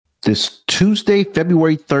This Tuesday,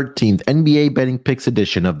 February 13th, NBA Betting Picks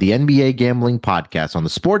edition of the NBA Gambling Podcast on the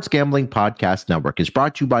Sports Gambling Podcast Network is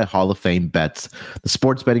brought to you by Hall of Fame Bets, the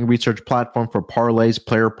sports betting research platform for parlays,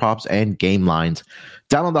 player props, and game lines.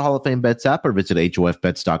 Download the Hall of Fame Bets app or visit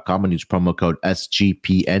HOFBets.com and use promo code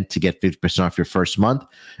SGPN to get 50% off your first month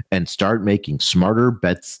and start making smarter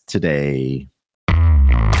bets today.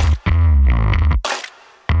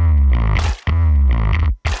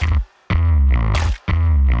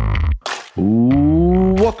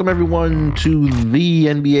 Welcome, everyone, to the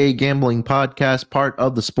NBA Gambling Podcast, part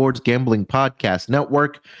of the Sports Gambling Podcast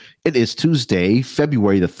Network. It is Tuesday,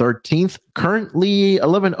 February the 13th, currently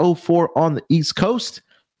 11:04 on the East Coast.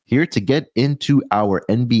 Here to get into our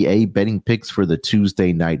NBA betting picks for the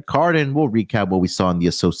Tuesday night card, and we'll recap what we saw in the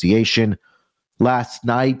association last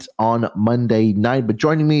night on Monday night. But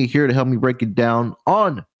joining me here to help me break it down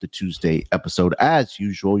on the Tuesday episode, as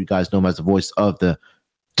usual, you guys know him as the voice of the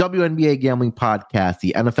WNBA Gambling Podcast,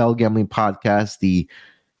 the NFL Gambling Podcast, the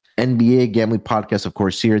NBA Gambling Podcast, of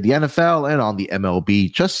course, here, the NFL, and on the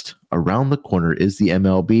MLB. Just around the corner is the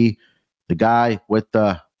MLB. The guy with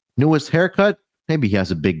the newest haircut. Maybe he has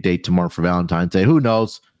a big date tomorrow for Valentine's Day. Who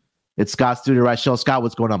knows? It's Scott Studio Rachel. Scott,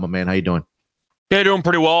 what's going on, my man? How you doing? Yeah, doing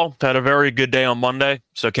pretty well. Had a very good day on Monday,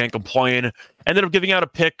 so can't complain. Ended up giving out a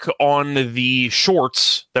pick on the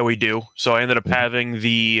shorts that we do. So I ended up having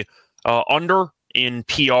the under in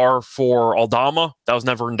PR for Aldama. That was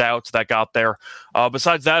never in doubt, so that got there.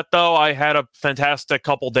 Besides that, though, I had a fantastic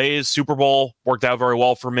couple days. Super Bowl worked out very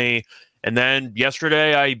well for me. And then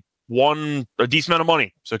yesterday, I won a decent amount of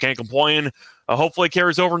money, so can't complain. Hopefully it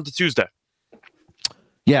carries over into Tuesday.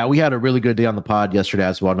 Yeah, we had a really good day on the pod yesterday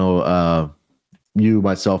as well. I know you,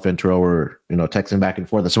 myself, Intro were texting back and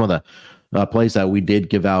forth. Some of the plays that we did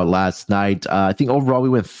give out last night. I think overall we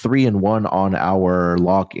went 3-1 on our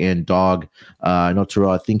lock and dog. I know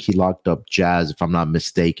Terrell, I think he locked up Jazz, if I'm not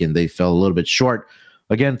mistaken. They fell a little bit short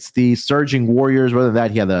against the surging Warriors. Rather than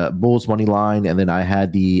that, he had the Bulls money line, and then I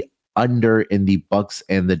had the under in the Bucks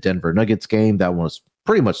and the Denver Nuggets game. That one was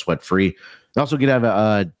pretty much sweat free. I also could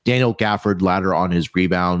have Daniel Gafford ladder on his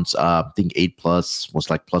rebounds. I think 8+ was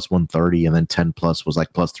like plus 130, and then 10+ was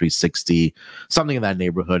like plus 360, something in that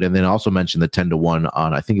neighborhood. And then I also mentioned the 10-1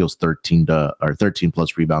 on, I think it was 13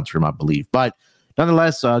 plus rebounds for him, I believe. But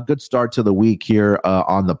nonetheless, a good start to the week here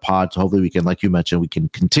on the pod. So hopefully we can, like you mentioned, we can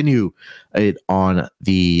continue it on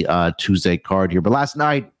the Tuesday card here. But last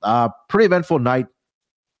night, pretty eventful night.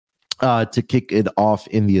 To kick it off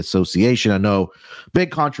in the association. I know big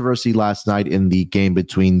controversy last night in the game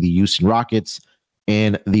between the Houston Rockets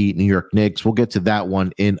and the New York Knicks. We'll get to that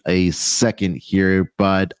one in a second here.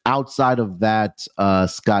 But outside of that,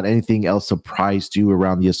 Scott, anything else surprised you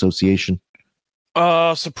around the association?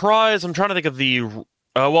 Surprise. I'm trying to think of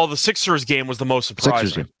the Sixers game was the most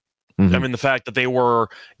surprising. Mm-hmm. I mean, the fact that they were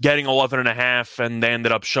getting 11.5 and they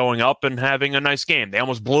ended up showing up and having a nice game. They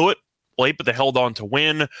almost blew it late, but they held on to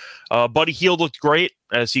win. Buddy Hield looked great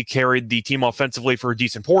as he carried the team offensively for a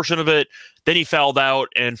decent portion of it. Then he fouled out,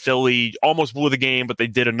 and Philly almost blew the game, but they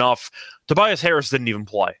did enough. Tobias Harris didn't even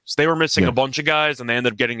play. So they were missing a bunch of guys, and they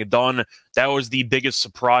ended up getting it done. That was the biggest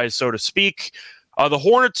surprise, so to speak. The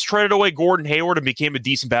Hornets traded away Gordon Hayward and became a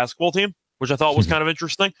decent basketball team, which I thought was kind of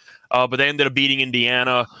interesting. But they ended up beating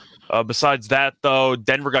Indiana. Besides that, though,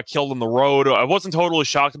 Denver got killed on the road. I wasn't totally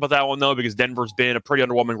shocked about that one, though, because Denver's been a pretty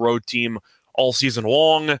underwhelming road team all season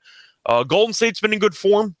long. Golden State's been in good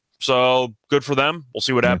form, so good for them. We'll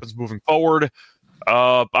see what happens moving forward.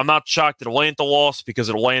 I'm not shocked that Atlanta lost because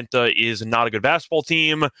Atlanta is not a good basketball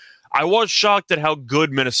team. I was shocked at how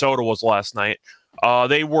good Minnesota was last night.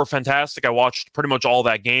 They were fantastic. I watched pretty much all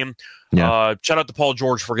that game. Yeah. Shout out to Paul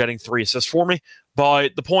George for getting 3 assists for me.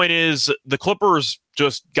 But the point is, the Clippers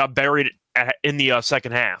just got buried in the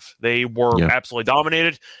second half. They were absolutely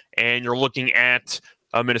dominated, and you're looking at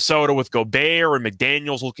Minnesota with Gobert and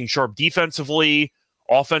McDaniels looking sharp defensively.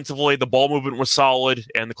 Offensively, the ball movement was solid,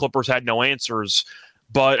 and the Clippers had no answers.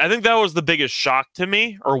 But I think that was the biggest shock to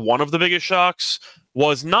me, or one of the biggest shocks,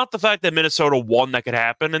 was not the fact that Minnesota won that could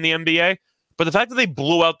happen in the NBA, but the fact that they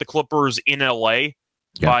blew out the Clippers in LA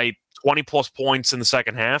by 20-plus points in the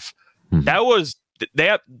second half. That was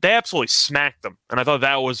they absolutely smacked them, and I thought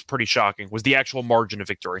that was pretty shocking. Was the actual margin of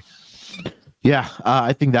victory? Yeah,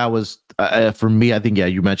 I think that was for me. I think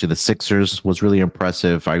you mentioned the Sixers was really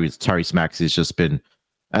impressive. Tyrese Maxey's just been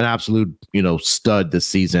an absolute stud this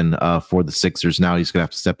season for the Sixers. Now he's gonna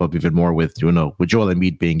have to step up even more with Joel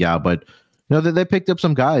Embiid being out, but they picked up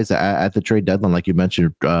some guys at the trade deadline, like you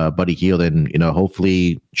mentioned, Buddy Hield, and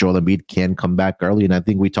hopefully Joel Embiid can come back early. And I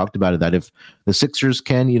think we talked about it that if the Sixers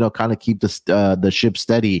can kind of keep the ship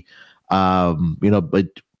steady, but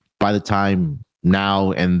by the time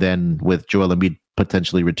now and then with Joel Embiid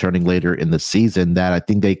potentially returning later in the season, that I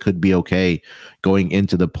think they could be okay going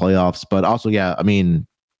into the playoffs. But also, yeah, I mean,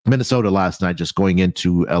 Minnesota last night, just going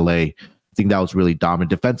into LA, I think that was really dominant.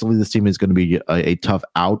 Defensively, this team is going to be a tough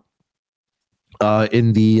out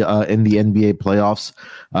in the NBA playoffs.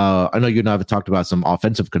 I know you and I have talked about some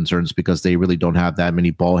offensive concerns because they really don't have that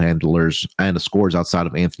many ball handlers and scores outside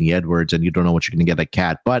of Anthony Edwards, and you don't know what you're going to get at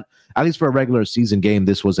Cat. But at least for a regular season game,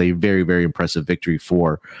 this was a very, very impressive victory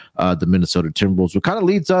for the Minnesota Timberwolves, which kind of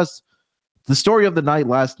leads us the story of the night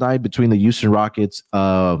last night between the Houston Rockets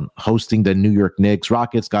hosting the New York Knicks.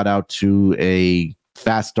 Rockets got out to a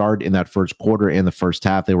fast start in that first quarter. In the first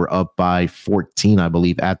half, they were up by 14, I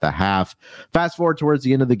believe, at the half. Fast forward towards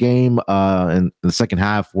the end of the game in the second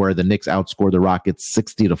half, where the Knicks outscored the Rockets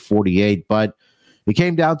 60-48. But it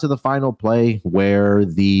came down to the final play where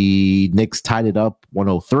the Knicks tied it up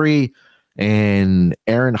 103, and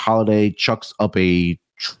Aaron Holiday chucks up a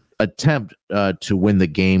attempt to win the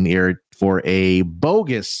game here for a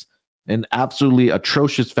bogus and absolutely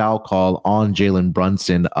atrocious foul call on Jalen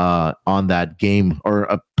Brunson on that game, or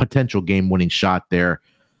a potential game-winning shot there.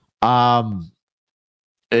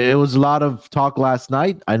 It was a lot of talk last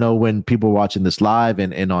night. I know when people were watching this live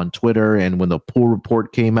and on Twitter, and when the pool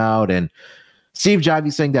report came out, and Steve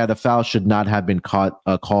Jivey saying that a foul should not have been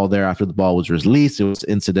called there after the ball was released. It was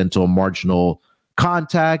incidental, marginal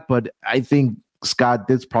contact. But I think, Scott,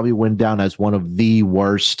 this probably went down as one of the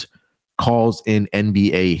worst calls in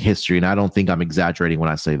NBA history, and I don't think I'm exaggerating when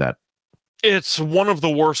I say that. It's one of the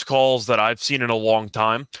worst calls that I've seen in a long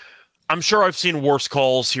time. I'm sure I've seen worse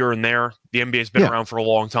calls here and there. The NBA's been around for a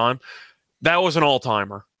long time. That was an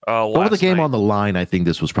all-timer. Over the game on the line, I think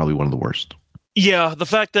this was probably one of the worst. Yeah, the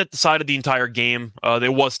fact that it decided the entire game,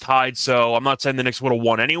 it was tied, so I'm not saying the Knicks would have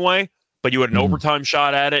won anyway, but you had an overtime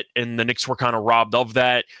shot at it, and the Knicks were kind of robbed of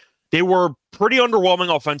that. They were pretty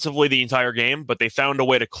underwhelming offensively the entire game, but they found a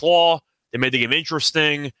way to claw. They made the game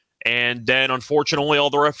interesting, and then, unfortunately, all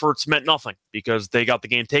their efforts meant nothing because they got the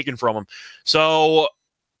game taken from them. So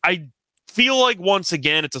I feel like, once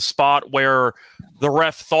again, it's a spot where the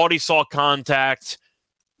ref thought he saw contact.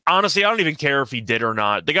 Honestly, I don't even care if he did or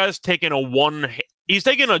not. The guy's taking he's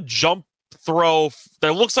taking a jump throw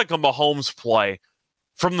that looks like a Mahomes play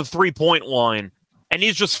from the three-point line, and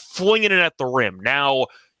he's just flinging it at the rim. Now,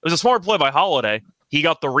 it was a smart play by Holiday. He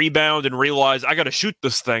got the rebound and realized, I got to shoot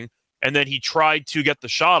this thing. And then he tried to get the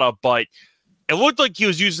shot up, but it looked like he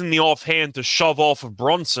was using the offhand to shove off of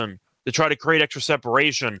Brunson to try to create extra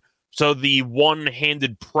separation so the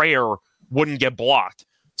one-handed prayer wouldn't get blocked.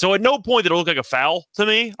 So at no point did it look like a foul to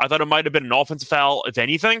me. I thought it might have been an offensive foul, if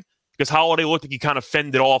anything, because Holiday looked like he kind of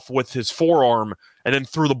fended off with his forearm and then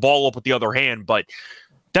threw the ball up with the other hand. But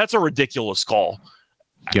that's a ridiculous call.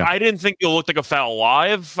 Yeah. I didn't think it looked like a foul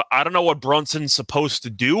live. I don't know what Brunson's supposed to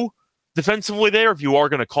do defensively there, if you are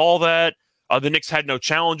going to call that. The Knicks had no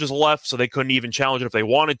challenges left, so they couldn't even challenge it if they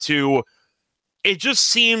wanted to. It just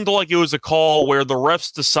seemed like it was a call where the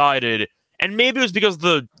refs decided, and maybe it was because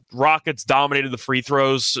the Rockets dominated the free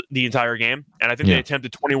throws the entire game, and I think they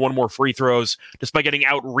attempted 21 more free throws despite getting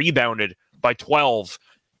out-rebounded by 12.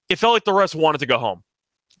 It felt like the refs wanted to go home.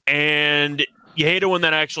 And you hate it when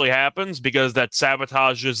that actually happens because that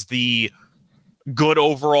sabotages the good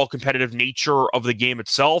overall competitive nature of the game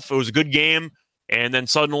itself. It was a good game, and then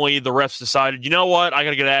suddenly the refs decided, you know what, I got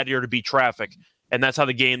to get out of here to beat traffic, and that's how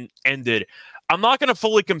the game ended. I'm not going to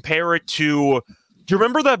fully compare it to, do you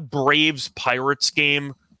remember that Braves-Pirates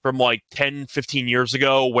game from like 10, 15 years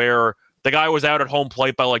ago where the guy was out at home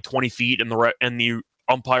plate by like 20 feet and the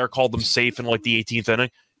umpire called them safe in like the 18th inning?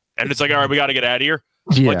 And it's like, all right, we got to get out of here.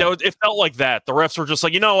 Yeah. Like it felt like that. The refs were just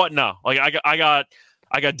like, you know what? No, like I got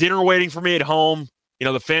dinner waiting for me at home. You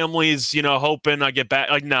know, the family's, hoping I get back.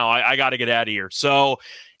 Like, no, I got to get out of here. So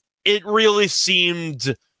it really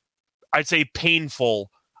seemed, I'd say, painful.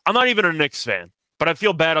 I'm not even a Knicks fan, but I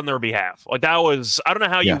feel bad on their behalf. Like that was, I don't know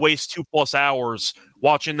how you waste 2+ hours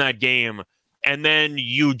watching that game and then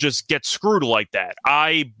you just get screwed like that.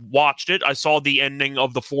 I watched it. I saw the ending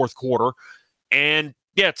of the fourth quarter, and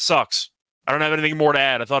yeah, it sucks. I don't have anything more to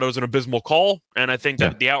add. I thought it was an abysmal call, and I think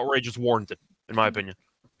that the outrage is warranted, in my opinion.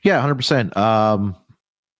 Yeah, 100%.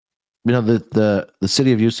 The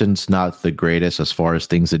city of Houston's not the greatest as far as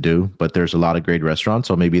things to do, but there's a lot of great restaurants,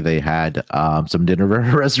 so maybe they had some dinner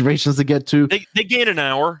reservations to get to. They gain an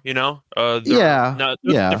hour, different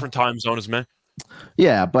time zone as me.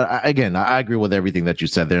 Yeah, but I agree with everything that you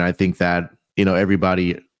said there, and I think that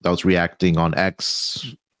everybody that was reacting on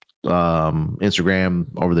X, Instagram,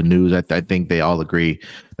 over the news, I think they all agree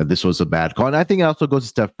that this was a bad call. And I think it also goes a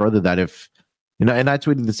step further that if, and I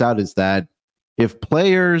tweeted this out, is that if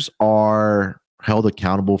players are held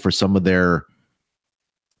accountable for some of their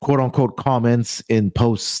quote unquote comments in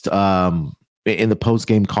the post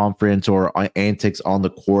game conference or antics on the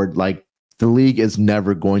court, like the league is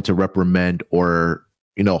never going to reprimand or,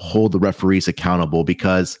 hold the referees accountable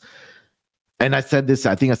because, and I think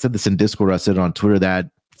I said this in Discord, I said it on Twitter, that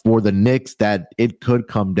for the Knicks, that it could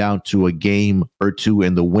come down to a game or two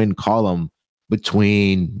in the win column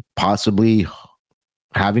between possibly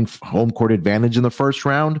having home court advantage in the first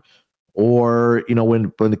round, or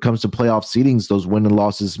when it comes to playoff seedings, those win and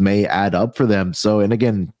losses may add up for them. So, and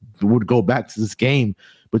again, would go back to this game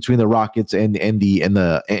between the Rockets and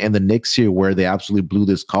the Knicks here, where they absolutely blew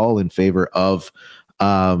this call in favor of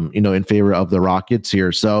the Rockets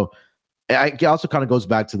here. So it also kind of goes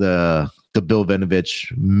back to the Bill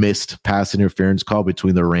Vinovich missed pass interference call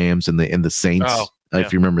between the Rams and the Saints. Oh, yeah.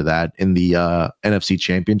 If you remember that in the NFC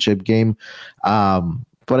Championship game.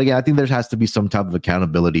 But again, I think there has to be some type of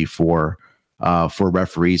accountability for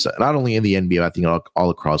referees, not only in the NBA, I think all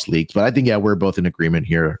across leagues. But I think, we're both in agreement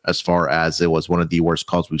here as far as it was one of the worst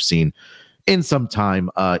calls we've seen in some time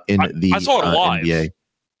I saw it live. NBA.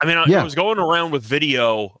 I mean, I was going around with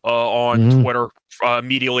video on Twitter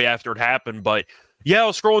immediately after it happened, but I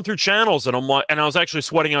was scrolling through channels and I was actually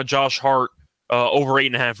sweating out Josh Hart over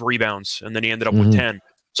 8.5 rebounds, and then he ended up with 10.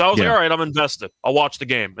 So I was like, all right, I'm invested. I'll watch the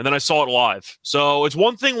game. And then I saw it live. So it's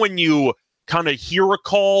one thing when you kind of hear a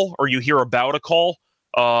call or you hear about a call,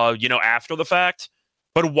 after the fact,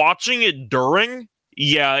 but watching it during,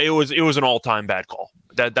 it was an all-time bad call.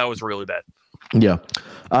 That was really bad. Yeah.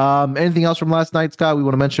 Anything else from last night, Scott, we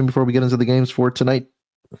want to mention before we get into the games for tonight?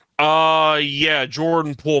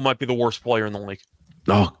 Jordan Poole might be the worst player in the league.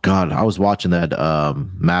 Oh God, I was watching that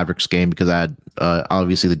Mavericks game because I had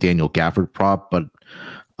obviously the Daniel Gafford prop, but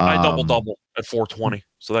I double at 420.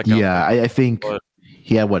 So that counts. I think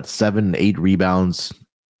he had 7-8 rebounds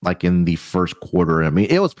like in the first quarter. I mean,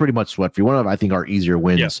 it was pretty much sweat free. One of, I think, our easier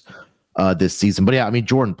wins this season. But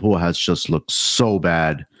Jordan Poole has just looked so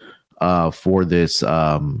bad for this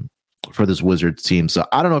Wizards team. So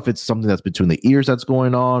I don't know if it's something that's between the ears that's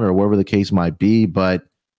going on or whatever the case might be, but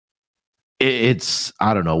it's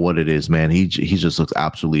I don't know what it is, man. He just looks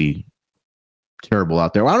absolutely terrible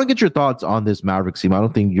out there. I don't get your thoughts on this Mavericks team. I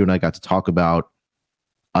don't think you and I got to talk about.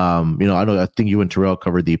 I think you and Terrell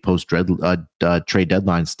covered the trade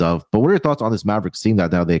deadline stuff. But what are your thoughts on this Mavericks team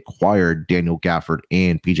that now they acquired Daniel Gafford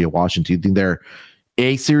and PJ Washington? Do you think they're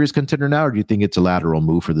a serious contender now, or do you think it's a lateral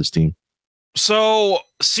move for this team? So,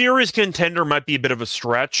 serious contender might be a bit of a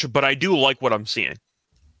stretch, but I do like what I'm seeing.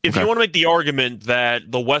 If you want to make the argument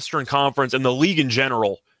that the Western Conference and the league in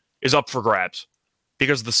general is up for grabs,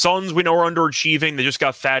 because the Suns, we know, are underachieving. They just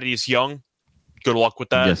got Thaddeus Young. Good luck with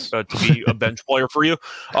that, to be a bench player for you.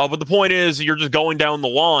 But the point is, you're just going down the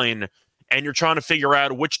line, and you're trying to figure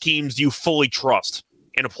out which teams do you fully trust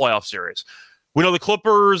in a playoff series. We know the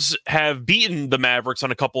Clippers have beaten the Mavericks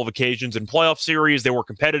on a couple of occasions in playoff series. They were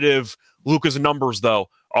competitive. Luka's numbers, though,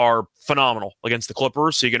 are phenomenal against the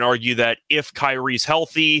Clippers. So you can argue that if Kyrie's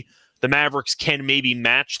healthy, the Mavericks can maybe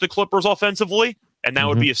match the Clippers offensively, and that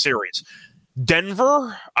would be a series.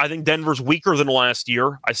 Denver, I think Denver's weaker than last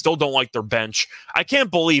year. I still don't like their bench. I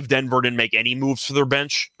can't believe Denver didn't make any moves for their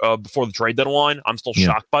bench before the trade deadline. I'm still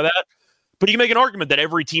shocked by that. But you can make an argument that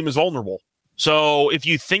every team is vulnerable. So if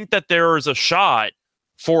you think that there is a shot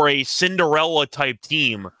for a Cinderella-type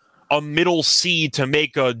team, a middle seed to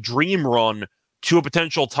make a dream run to a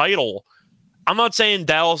potential title, I'm not saying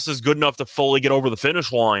Dallas is good enough to fully get over the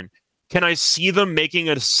finish line. Can I see them making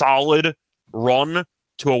a solid run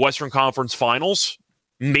to a Western Conference Finals?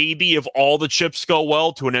 Maybe if all the chips go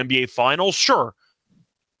well to an NBA Finals? Sure.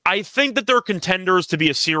 I think that they're contenders to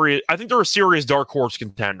be I think they're a serious dark horse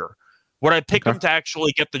contender. Would I pick them to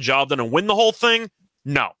actually get the job done and win the whole thing?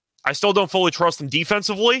 No. I still don't fully trust them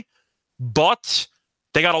defensively, but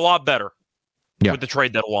they got a lot better with the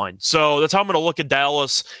trade deadline. So that's how I'm going to look at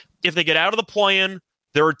Dallas. If they get out of the play-in,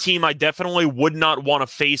 they're a team I definitely would not want to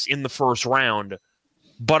face in the first round.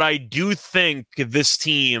 But I do think this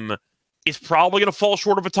team is probably going to fall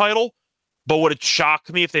short of a title. But would it shock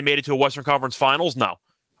me if they made it to a Western Conference Finals? No.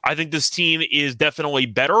 I think this team is definitely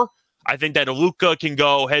better. I think that Luka can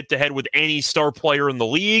go head-to-head with any star player in the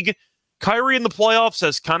league. Kyrie in the playoffs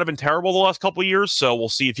has kind of been terrible the last couple of years, so we'll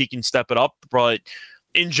see if he can step it up. But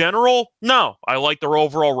in general, no. I like their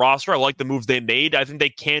overall roster. I like the moves they made. I think they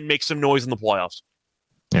can make some noise in the playoffs.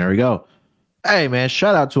 There we go. Hey, man,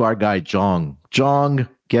 shout out to our guy, Jong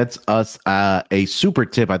gets us a super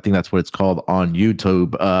tip. I think that's what it's called on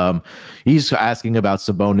YouTube. He's asking about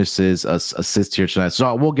Sabonis's assist here tonight.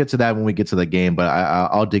 So we'll get to that when we get to the game, but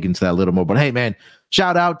I'll dig into that a little more. But hey, man,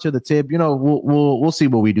 shout out to the tip. We'll see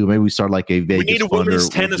what we do. Maybe we start like a Vegas. We need women's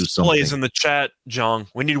tennis plays in the chat, John.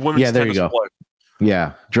 We need women's tennis plays.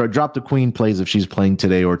 Yeah, drop the queen plays if she's playing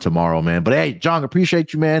today or tomorrow, man. But hey, John,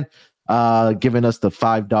 appreciate you, man. Giving us the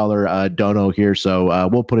 $5 dono here, so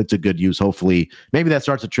we'll put it to good use. Hopefully, maybe that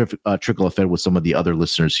starts a trickle effect with some of the other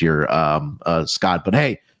listeners here, Scott. But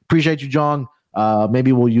hey, appreciate you, John.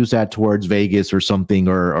 Maybe we'll use that towards Vegas or something,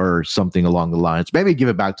 or something along the lines. Maybe give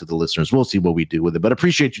it back to the listeners. We'll see what we do with it. But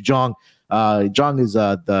appreciate you, John. John is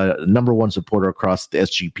the number one supporter across the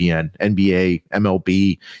SGPN, NBA,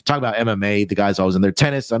 MLB. Talk about MMA. The guy's always in there.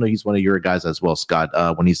 Tennis. I know he's one of your guys as well, Scott.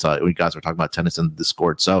 When you guys were talking about tennis in the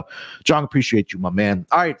Discord. So, John, appreciate you, my man.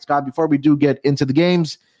 All right, Scott. Before we do get into the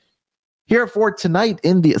games here for tonight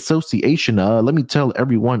in the association, let me tell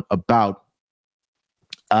everyone about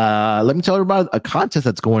a contest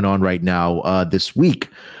that's going on right now this week.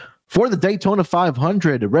 For the Daytona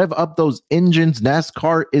 500, rev up those engines.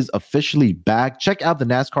 NASCAR is officially back. Check out the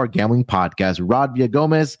NASCAR Gambling Podcast. Rod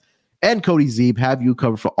Villagomez and Cody Zeeb have you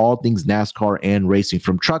covered for all things NASCAR and racing.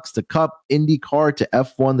 From trucks to Cup, IndyCar to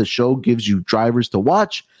F1, the show gives you drivers to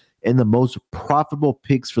watch and the most profitable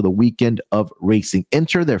picks for the weekend of racing.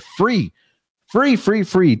 Enter their free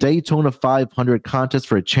Daytona 500 contest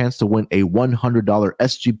for a chance to win a $100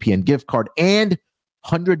 SGPN gift card and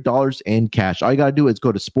 $100 in cash. All you got to do is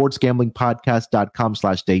go to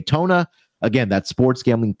sportsgamblingpodcast.com/Daytona. Again, that's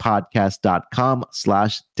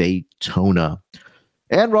sportsgamblingpodcast.com/Daytona.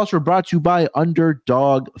 And we're also brought to you by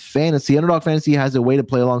Underdog Fantasy. Underdog Fantasy has a way to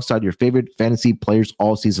play alongside your favorite fantasy players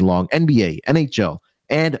all season long. NBA, NHL,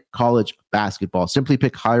 and college basketball. Simply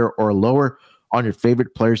pick higher or lower on your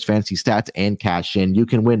favorite players' fantasy stats and cash in. You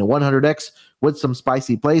can win a 100x with some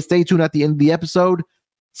spicy plays. Stay tuned at the end of the episode.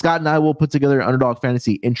 Scott and I will put together an Underdog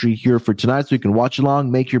Fantasy entry here for tonight so you can watch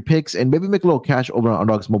along, make your picks, and maybe make a little cash over on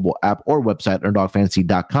Underdog's mobile app or website,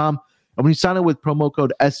 underdogfantasy.com. And when you sign up with promo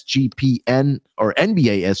code SGPN or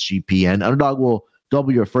NBA SGPN, Underdog will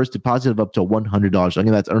double your first deposit of up to $100.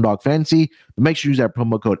 Again, that's Underdog Fantasy. But make sure you use that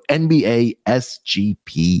promo code NBA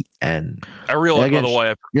SGPN. I realized, by the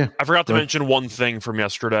way, I forgot to mention one thing from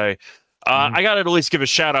yesterday. I got to at least give a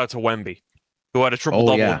shout out to Wemby, who had a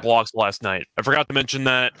triple-double with blocks last night. I forgot to mention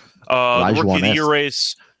that. The Rookie of the Year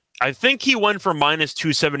race, I think he went from minus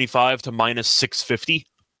 275 to minus 650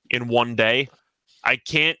 in one day. I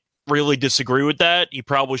can't really disagree with that. He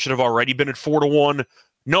probably should have already been at 4-1.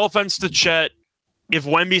 No offense to Chet. If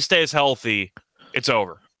Wemby stays healthy, it's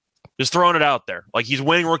over. Just throwing it out there. Like, he's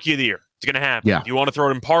winning Rookie of the Year. It's going to happen. Yeah. If you want to throw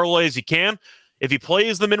it in parlays, you can. If he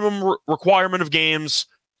plays the minimum requirement of games,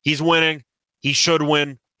 he's winning. He should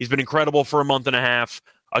win. He's been incredible for a month and a half.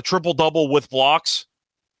 A triple-double with blocks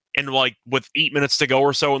and with 8 minutes to go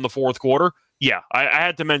or so in the fourth quarter. Yeah, I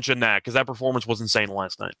had to mention that because that performance was insane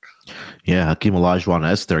last night. Yeah, Hakeem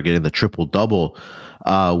Olajuwon there getting the triple-double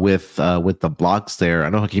with the blocks there.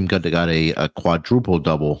 I know Hakeem got a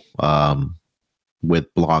quadruple-double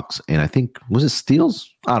with blocks, and I think, was it steals?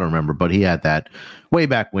 I don't remember, but he had that way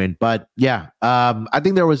back when. But yeah, I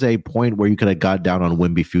think there was a point where you could have got down on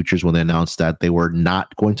Wemby futures when they announced that they were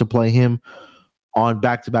not going to play him on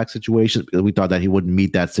back-to-back situations because we thought that he wouldn't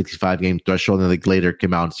meet that 65-game threshold. And then later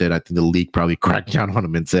came out and said, I think the league probably cracked down on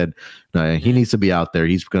him and said, no, he needs to be out there.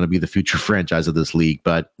 He's going to be the future franchise of this league.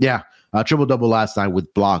 But yeah, triple-double last night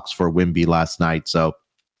with blocks for Wemby last night. So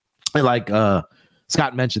like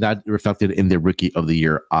Scott mentioned, that reflected in the Rookie of the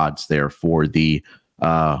Year odds there for the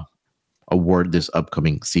award this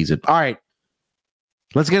upcoming season. All right.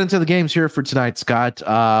 Let's get into the games here for tonight, Scott.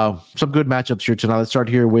 Some good matchups here tonight. Let's start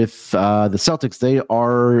here with the Celtics. They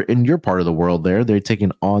are in your part of the world there. They're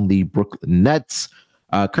taking on the Brooklyn Nets.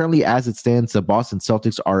 Currently, as it stands, the Boston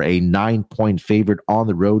Celtics are a 9-point favorite on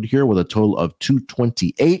the road here with a total of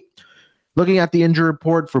 228. Looking at the injury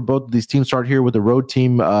report for both of these teams, start here with the road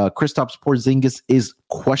team. Kristaps Porzingis is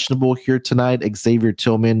questionable here tonight. Xavier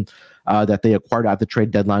Tillman, that they acquired at the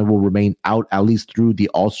trade deadline, will remain out at least through the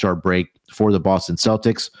All-Star break for the Boston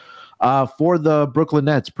Celtics. For the Brooklyn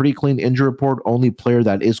Nets, pretty clean injury report. Only player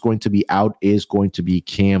that is going to be out is going to be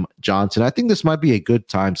Cam Johnson. I think this might be a good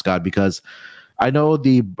time, Scott, because I know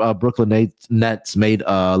the Brooklyn Nets made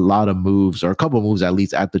a lot of moves, or a couple of moves at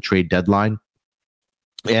least, at the trade deadline.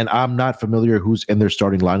 And I'm not familiar who's in their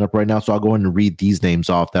starting lineup right now, so I'll go in and read these names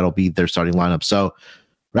off. That'll be their starting lineup. So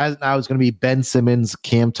right now it's going to be Ben Simmons,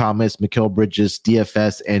 Cam Thomas, Mikal Bridges,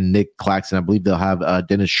 DFS, and Nick Claxton. I believe they'll have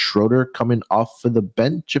Dennis Schroeder coming off of the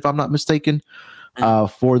bench, if I'm not mistaken.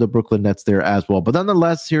 for the Brooklyn Nets there as well. But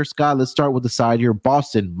nonetheless, here, Scott, let's start with the side here.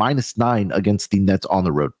 Boston -9 against the Nets on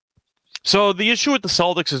the road. So the issue with the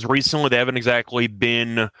Celtics is recently they haven't exactly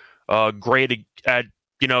been great at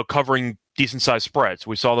covering decent sized spreads.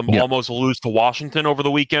 We saw them almost lose to Washington over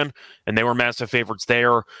the weekend, and they were massive favorites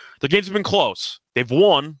there. The games have been close. They've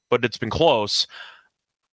won, but it's been close.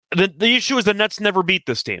 The issue is the Nets never beat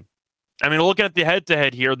this team. I mean, looking at the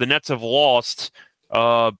head-to-head here, the Nets have lost 8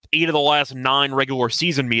 of the last 9 regular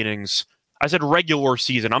season meetings. I said regular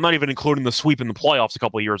season. I'm not even including the sweep in the playoffs a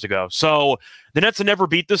couple of years ago. So the Nets have never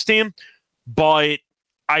beat this team, but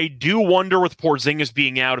I do wonder with Porzingis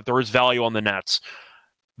being out if there is value on the Nets.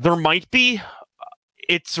 There might be.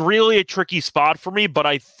 It's really a tricky spot for me, but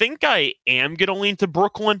I think I am going to lean to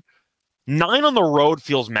Brooklyn. 9 on the road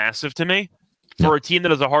feels massive to me. For a team that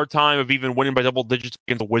has a hard time of even winning by double digits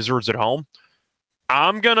against the Wizards at home,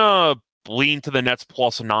 I'm going to lean to the Nets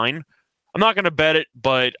 +9. I'm not going to bet it,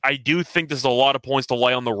 but I do think this is a lot of points to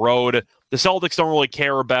lay on the road. The Celtics don't really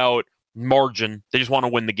care about margin. They just want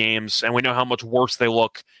to win the games, and we know how much worse they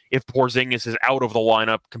look if Porzingis is out of the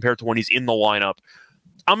lineup compared to when he's in the lineup.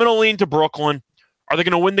 I'm going to lean to Brooklyn. Are they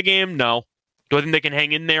going to win the game? No. Do I think they can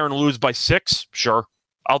hang in there and lose by 6? Sure.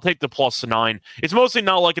 I'll take the +9. It's mostly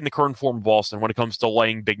not like in the current form of Boston when it comes to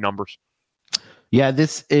laying big numbers. Yeah,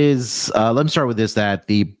 this is, let me start with this, that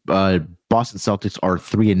the Boston Celtics are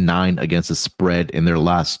 3-9 against the spread in their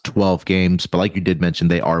last 12 games. But like you did mention,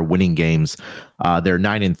 they are winning games. They're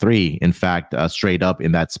 9-3, in fact, straight up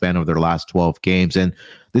in that span of their last 12 games. And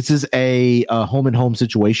this is a home-and-home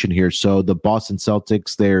situation here. So the Boston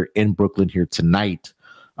Celtics, they're in Brooklyn here tonight.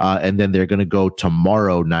 And then they're going to go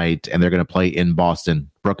tomorrow night, and they're going to play in Boston.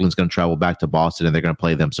 Brooklyn's going to travel back to Boston, and they're going to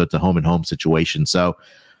play them. So it's a home-and-home situation. So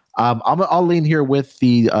I'll lean here with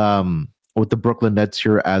the Brooklyn Nets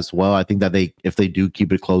here as well. I think that if they do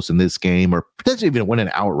keep it close in this game, or potentially even win it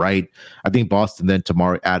outright, I think Boston then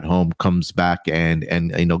tomorrow at home comes back and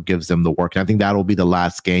gives them the work. And I think that'll be the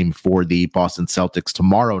last game for the Boston Celtics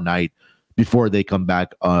tomorrow night before they come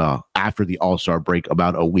back after the All-Star break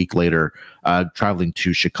about a week later, traveling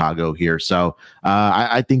to Chicago here. So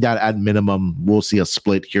I think that at minimum we'll see a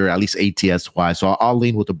split here, at least ATS-wise. So I'll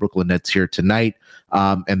lean with the Brooklyn Nets here tonight.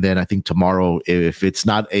 And then I think tomorrow, if it's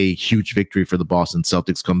not a huge victory for the Boston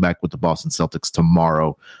Celtics, come back with the Boston Celtics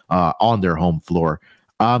tomorrow on their home floor.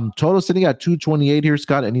 Total sitting at 228 here,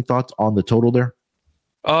 Scott. Any thoughts on the total there?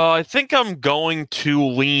 I think I'm going to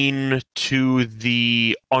lean to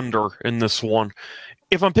the under in this one.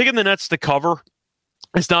 If I'm picking the Nets to cover,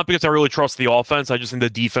 it's not because I really trust the offense. I just think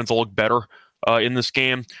the defense will look better in this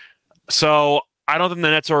game. So I don't think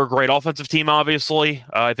the Nets are a great offensive team, obviously.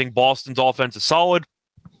 I think Boston's offense is solid,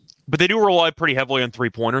 but they do rely pretty heavily on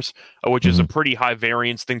three-pointers, which is a pretty high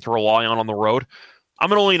variance thing to rely on the road. I'm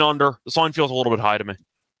going to lean under. This line feels a little bit high to me.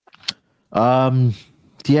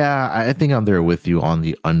 Yeah, I think I'm there with you on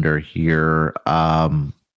the under here.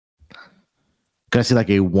 Can I see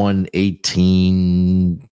like a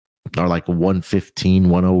 118 or like a 115,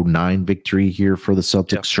 109 victory here for the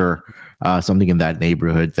Celtics? Yeah. Sure. Something in that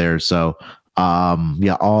neighborhood there. So,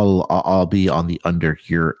 yeah, I'll be on the under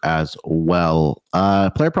here as well.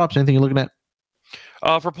 Player props, anything you're looking at?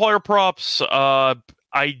 For player props,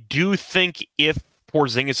 I do think if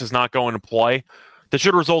Porzingis is not going to play, that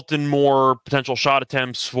should result in more potential shot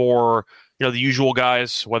attempts for the usual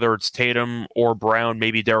guys, whether it's Tatum or Brown,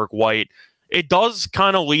 maybe Derek White. It does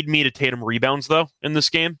kind of lead me to Tatum rebounds, though, in this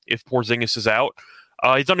game, if Porzingis is out.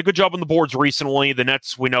 He's done a good job on the boards recently. The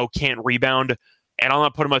Nets, we know, can't rebound, and I'm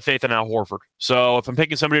not putting my faith in Al Horford. So if I'm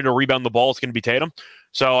picking somebody to rebound the ball, it's going to be Tatum.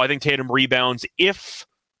 So I think Tatum rebounds if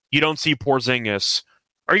you don't see Porzingis.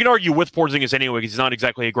 Or you can argue with Porzingis anyway, because he's not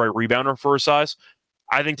exactly a great rebounder for his size.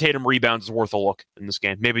 I think Tatum rebounds is worth a look in this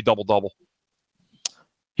game. Maybe double-double.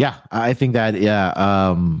 Yeah, I think that,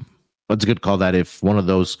 that's a good call that if one of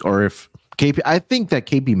those, or if KP, I think that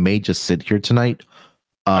KP may just sit here tonight.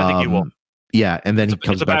 I think he will. Yeah, and then he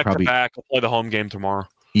comes back probably. He'll play the home game tomorrow.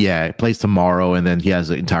 Yeah, he plays tomorrow, and then he has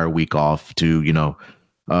the entire week off to,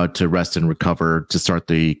 to rest and recover to start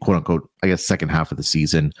the quote-unquote, I guess, second half of the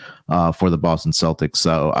season for the Boston Celtics.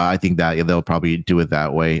 So I think that they'll probably do it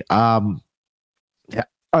that way.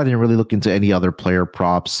 I didn't really look into any other player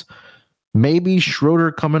props. Maybe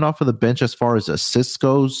Schroeder coming off of the bench as far as assists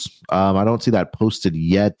goes. I don't see that posted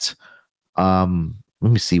yet. Let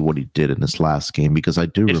me see what he did in this last game, because I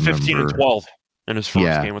do remember 15 and 12 in his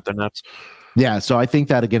first game with the Nets. Yeah, so I think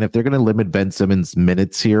that, again, if they're going to limit Ben Simmons'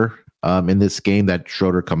 minutes here in this game, that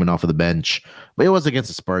Schroeder coming off of the bench, but it was against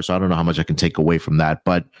the Spurs, so I don't know how much I can take away from that.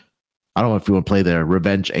 But I don't know if you want to play the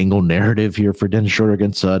revenge angle narrative here for Dennis Schroeder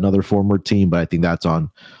against another former team, but I think that's on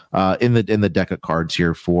in the deck of cards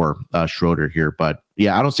here for Schroeder here. But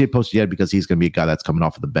yeah, I don't see it posted yet because he's going to be a guy that's coming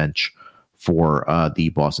off of the bench for the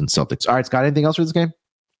Boston Celtics. All right, Scott, anything else for this game?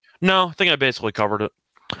 No, I think I basically covered it.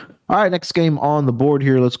 All right, next game on the board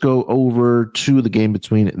here. Let's go over to the game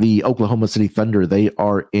between the Oklahoma City Thunder. They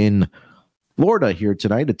are in Florida here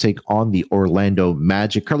tonight to take on the Orlando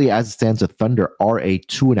Magic. Currently, as it stands, the Thunder are a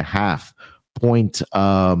 2.5 point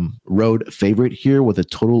road favorite here with a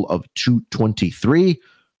total of 223.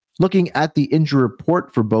 Looking at the injury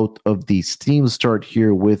report for both of these teams, start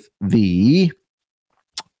here with the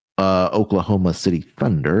Oklahoma City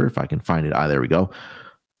Thunder. If I can find it. There we go.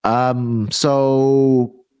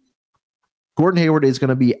 So Gordon Hayward is going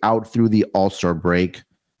to be out through the All-Star break.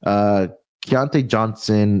 Keontae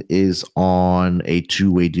Johnson is on a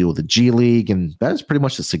 2-way deal with the G League, and that is pretty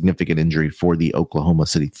much a significant injury for the Oklahoma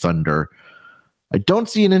City Thunder. I don't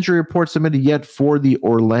see an injury report submitted yet for the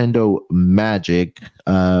Orlando Magic.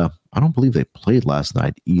 I don't believe they played last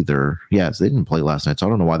night either. Yes, they didn't play last night, so I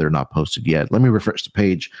don't know why they're not posted yet. Let me refresh the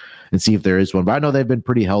page and see if there is one. But I know they've been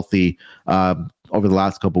pretty healthy over the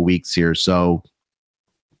last couple weeks here. So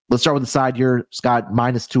let's start with the side here. Scott,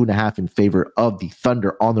 minus 2.5 in favor of the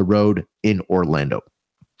Thunder on the road in Orlando.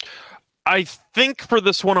 I think for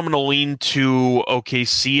this one, I'm going to lean to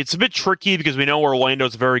OKC. It's a bit tricky because we know Orlando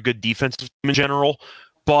is a very good defensive team in general,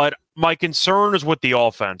 but my concern is with the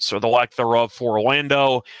offense or the lack thereof for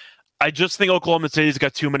Orlando. I just think Oklahoma City's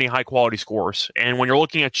got too many high-quality scorers. And when you're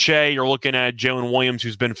looking at Shea, you're looking at Jalen Williams,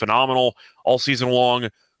 who's been phenomenal all season long,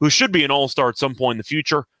 who should be an all-star at some point in the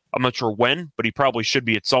future. I'm not sure when, but he probably should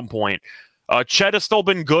be at some point. Chet has still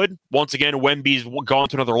been good. Once again, Wemby's gone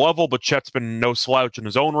to another level, but Chet's been no slouch in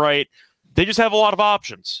his own right. They just have a lot of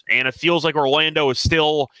options, and it feels like Orlando is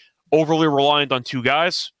still overly reliant on two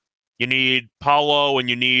guys. You need Paolo and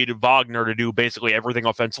you need Wagner to do basically everything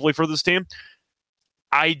offensively for this team.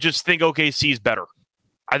 I just think OKC is better.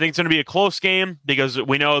 I think it's going to be a close game because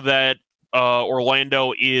we know that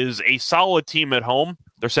Orlando is a solid team at home.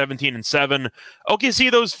 They're 17-7. OKC,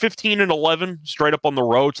 those 15-11 straight up on the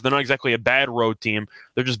road, so they're not exactly a bad road team.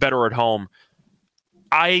 They're just better at home.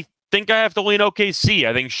 I think I have to lean OKC.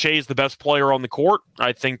 I think Shea's the best player on the court.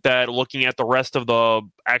 I think that looking at the rest of the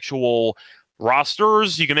actual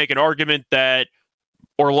rosters, you can make an argument that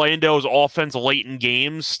Orlando's offense late in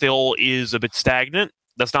games still is a bit stagnant.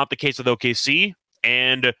 That's not the case with OKC.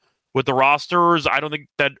 And with the rosters, I don't think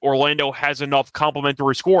that Orlando has enough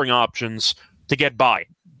complementary scoring options to get by.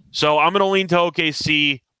 So I'm going to lean to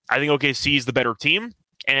OKC. I think OKC is the better team,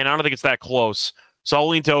 and I don't think it's that close. So I'll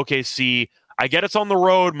lean to OKC. I get it's on the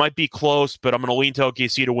road, might be close, but I'm going to lean to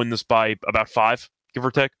OKC to win this by about 5, give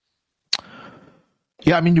or take.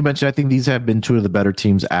 Yeah, I mean, you mentioned, I think these have been two of the better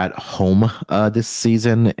teams at home this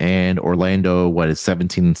season, and Orlando, is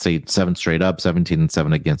 17-7 straight up,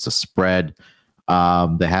 17-7 against the spread.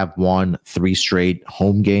 They have won 3 straight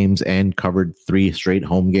home games and covered 3 straight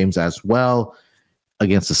home games as well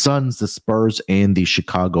against the Suns, the Spurs, and the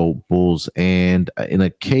Chicago Bulls. And in a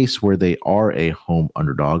case where they are a home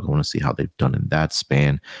underdog, I want to see how they've done in that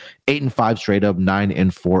span. 8-5 straight up,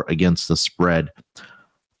 9-4 against the spread.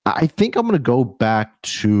 I think I'm going to go back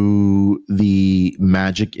to the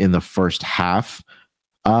Magic in the first half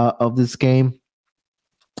of this game.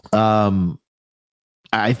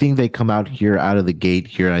 I think they come out of the gate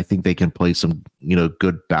here, and I think they can play some,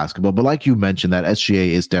 good basketball. But like you mentioned, that SGA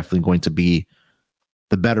is definitely going to be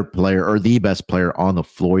the better player or the best player on the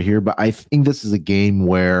floor here. But I think this is a game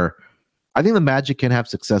where I think the Magic can have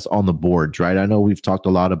success on the boards, right? I know we've talked a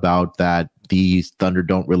lot about that the Thunder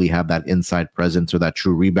don't really have that inside presence or that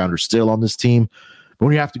true rebounder still on this team. But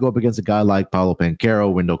when you have to go up against a guy like Paolo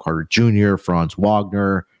Banchero, Wendell Carter Jr., Franz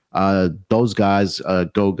Wagner, those guys,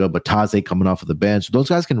 Goga, Batase coming off of the bench, those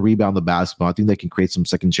guys can rebound the basketball. I think they can create some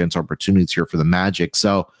second chance opportunities here for the Magic.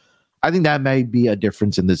 So I think that may be a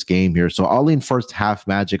difference in this game here. So I'll lean first half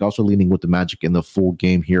Magic, also leaning with the Magic in the full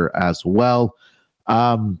game here as well.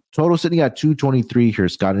 Total sitting at 223 here.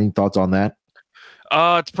 Scott, any thoughts on that?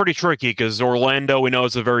 It's pretty tricky because Orlando, we know,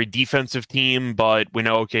 is a very defensive team, but we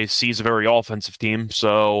know OKC is a very offensive team.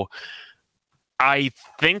 So I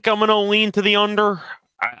think I'm going to lean to the under.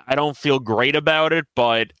 I don't feel great about it,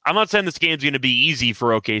 but I'm not saying this game's going to be easy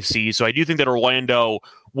for OKC. So I do think that Orlando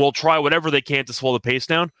will try whatever they can to slow the pace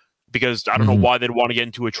down because I don't know why they'd want to get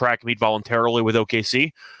into a track meet voluntarily with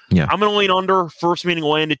OKC. Yeah, I'm going to lean under. First meeting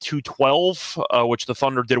landed 212, which the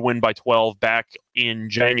Thunder did win by 12 back in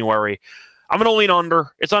January. I'm going to lean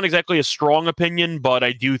under. It's not exactly a strong opinion, but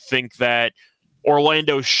I do think that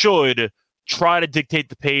Orlando should try to dictate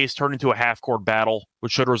the pace, turn into a half-court battle,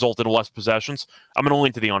 which should result in less possessions. I'm going to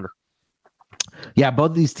lean to the under. Yeah,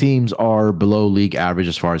 both of these teams are below league average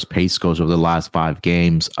as far as pace goes over the last 5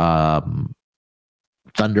 games.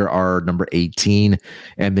 Thunder are number 18,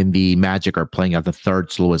 and then the Magic are playing at the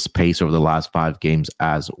third slowest pace over the last 5 games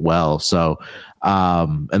as well. So,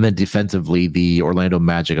 and then defensively, the Orlando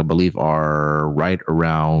Magic, I believe, are right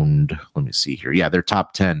around, let me see here. Yeah, they're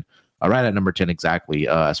top 10, right at number 10 exactly,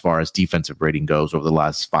 as far as defensive rating goes over the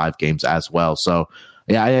last 5 games as well. So,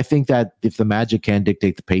 yeah, I think that if the Magic can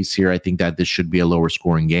dictate the pace here, I think that this should be a lower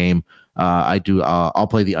scoring game. I'll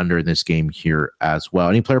play the under in this game here as well.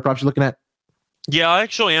 Any player props you're looking at? Yeah, I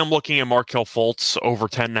actually am looking at Markelle Fultz over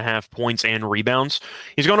 10.5 points and rebounds.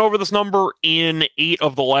 He's gone over this number in 8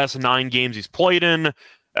 of the last 9 games he's played in.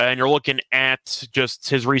 And you're looking at just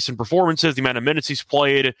his recent performances, the amount of minutes he's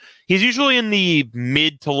played. He's usually in the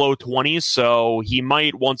mid to low 20s, so he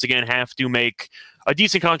might once again have to make a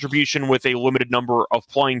decent contribution with a limited number of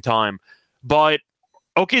playing time. But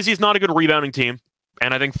OKC's not a good rebounding team,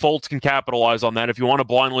 and I think Fultz can capitalize on that. If you want to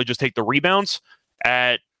blindly just take the rebounds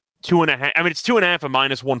at 2.5, I mean, it's 2.5 at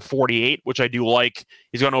 -148, which I do like.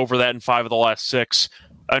 He's gone over that in 5 of the last 6.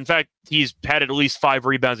 In fact, he's had at least 5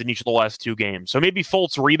 rebounds in each of the last 2 games. So maybe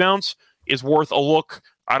Fultz rebounds is worth a look.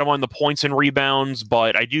 I don't mind the points and rebounds,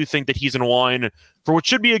 but I do think that he's in line for what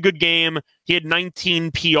should be a good game. He had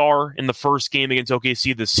 19 PR in the first game against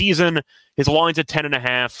OKC this season. His line's at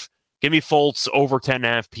 10.5. Give me Fultz over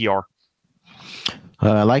 10.5 PR.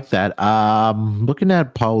 I like that. Looking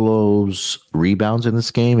at Paolo's rebounds in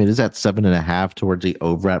this game, it is at 7.5 towards the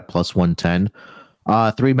over at +110.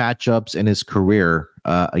 3 matchups in his career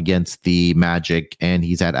against the Magic, and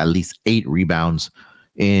he's had at least 8 rebounds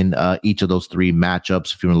in each of those 3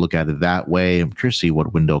 matchups. If you want to look at it that way, I'm curious to see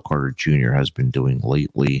what Wendell Carter Jr. has been doing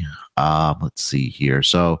lately. Let's see here.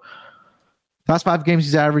 So, last 5 games,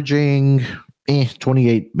 he's averaging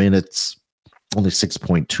 28 minutes. Only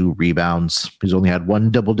 6.2 rebounds. He's only had 1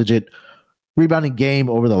 double-digit rebounding game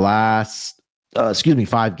over the last,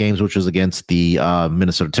 5 games, which was against the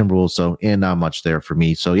Minnesota Timberwolves. So, not much there for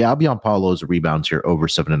me. So, yeah, I'll be on Paolo's rebounds here over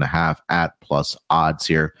 7.5 at plus odds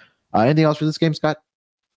here. Anything else for this game, Scott?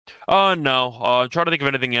 No. I'm trying to think of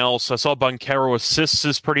anything else. I saw Banchero assists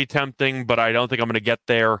is pretty tempting, but I don't think I'm going to get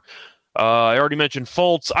there. I already mentioned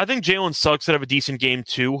Fultz. I think Jalen Suggs could have a decent game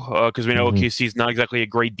too, because we know OKC is not exactly a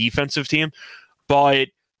great defensive team. But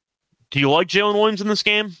do you like Jalen Williams in this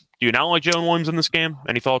game? Do you not like Jalen Williams in this game?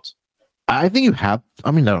 Any thoughts? I think you have.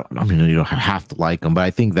 You don't have to like him, but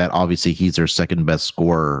I think that obviously he's their second best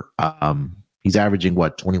scorer. He's averaging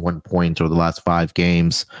 21 points over the last 5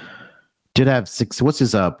 games. Did have 6. What's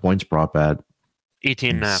his points prop at?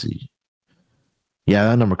 18.5. Yeah,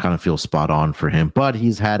 that number kind of feels spot on for him. But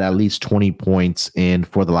he's had at least 20 points in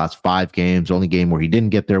for the last 5 games. The only game where he didn't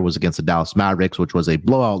get there was against the Dallas Mavericks, which was a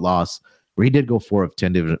blowout loss, where he did go 4 of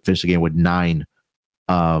 10 to finish the game with 9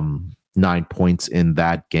 points in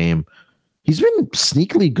that game. He's been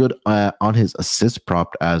sneakily good on his assist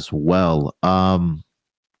prop as well.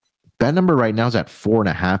 That number right now is at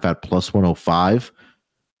 4.5 at +105.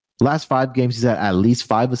 Last 5 games, he's had at least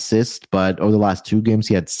 5 assists, but over the last 2 games,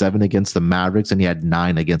 he had 7 against the Mavericks and he had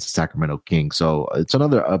 9 against the Sacramento Kings. So it's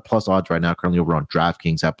another plus odds right now, currently over on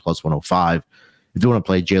DraftKings at +105. If you want to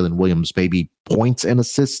play Jalen Williams, maybe points and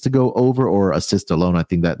assists to go over or assist alone, I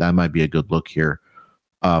think that might be a good look here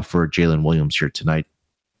for Jalen Williams here tonight.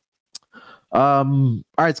 All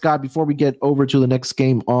right, Scott, before we get over to the next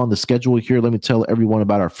game on the schedule here, let me tell everyone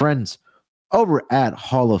about our friends over at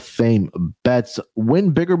Hall of Fame Bets.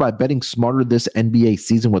 Win bigger by betting smarter this NBA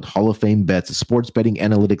season with Hall of Fame Bets, a sports betting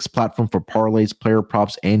analytics platform for parlays, player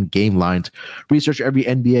props, and game lines. Research every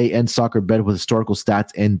NBA and soccer bet with historical stats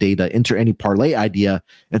and data. Enter any parlay idea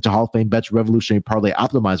into Hall of Fame Bets revolutionary parlay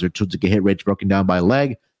optimizer tool to get hit rates broken down by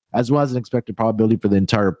leg, as well as an expected probability for the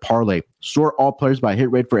entire parlay. Sort all players by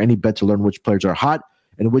hit rate for any bet to learn which players are hot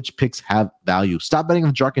and which picks have value. Stop betting in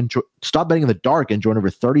the dark and join over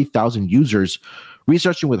 30,000 users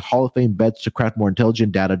researching with Hall of Fame Bets to craft more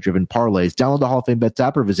intelligent, data-driven parlays. Download the Hall of Fame Bets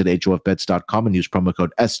app or visit hofbets.com and use promo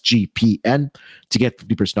code SGPN to get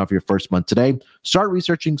 50% off your first month today. Start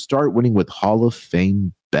researching, start winning with Hall of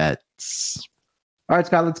Fame Bets. All right,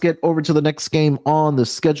 Scott, let's get over to the next game on the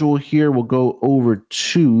schedule here. We'll go over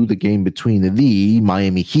to the game between the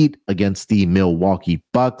Miami Heat against the Milwaukee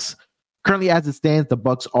Bucks. Currently, as it stands, the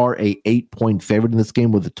Bucks are a 8-point favorite in this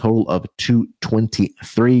game with a total of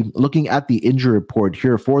 223. Looking at the injury report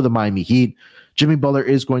here for the Miami Heat, Jimmy Butler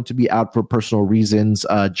is going to be out for personal reasons.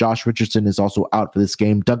 Josh Richardson is also out for this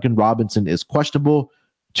game. Duncan Robinson is questionable.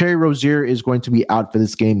 Terry Rozier is going to be out for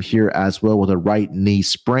this game here as well with a right knee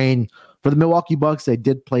sprain. For the Milwaukee Bucks, they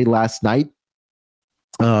did play last night.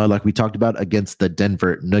 like we talked about, against the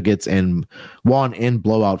Denver Nuggets and won in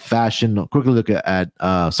blowout fashion. Quickly look at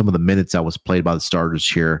some of the minutes that was played by the starters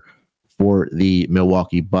here for the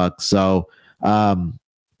Milwaukee Bucks. So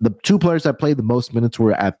the two players that played the most minutes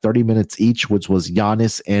were at 30 minutes each, which was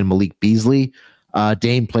Giannis and Malik Beasley.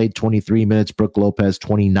 Dame played 23 minutes, Brook Lopez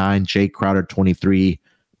 29, Jay Crowder 23,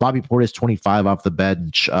 Bobby Portis 25 off the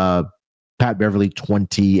bench, Pat Beverly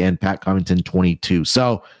 20, and Pat Covington 22.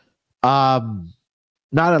 So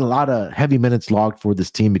not a lot of heavy minutes logged for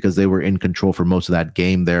this team because they were in control for most of that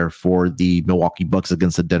game there for the Milwaukee Bucks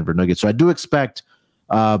against the Denver Nuggets. So I do expect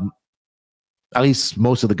at least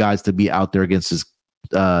most of the guys to be out there against this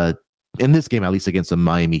in this game, at least against the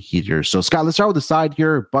Miami Heat here. So Scott, let's start with the side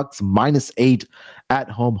here. Bucks -8 at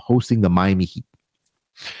home hosting the Miami Heat.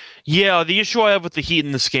 Yeah, the issue I have with the Heat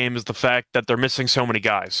in this game is the fact that they're missing so many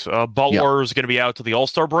guys. Butler is going to be out to the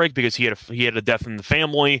All-Star break because he had a death in the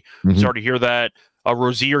family. Sorry to hear that.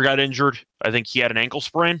 Rozier got injured. I think he had an ankle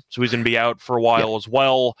sprain, so he's going to be out for a while as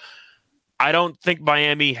well. I don't think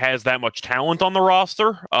Miami has that much talent on the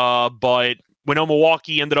roster, but we know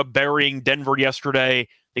Milwaukee ended up burying Denver yesterday.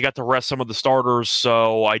 They got to rest some of the starters,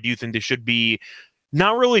 so I do think they should be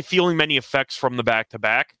not really feeling many effects from the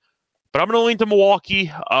back-to-back. But I'm going to lean to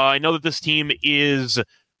Milwaukee. I know that this team is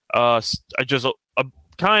just a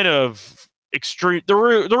kind of extreme. They're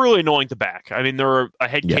really annoying to back. I mean, they're a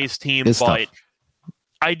head case team, but tough.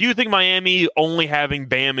 I do think Miami only having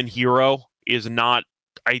Bam and Hero is not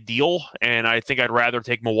ideal, and I think I'd rather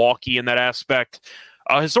take Milwaukee in that aspect.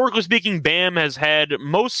 Historically speaking, Bam has had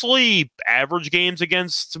mostly average games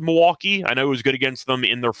against Milwaukee. I know he was good against them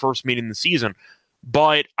in their first meeting of the season,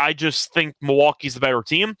 but I just think Milwaukee's the better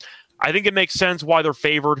team. I think it makes sense why they're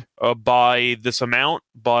favored by this amount,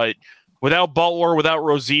 but without Butler, without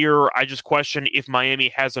Rozier, I just question if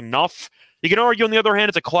Miami has enough. You can argue, on the other hand,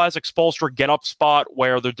 it's a classic Spoelstra get-up spot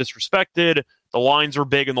where they're disrespected, the lines are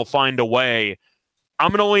big, and they'll find a way. I'm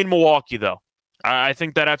going to lean Milwaukee, though. I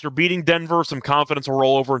think that after beating Denver, some confidence will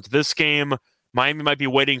roll over into this game. Miami might be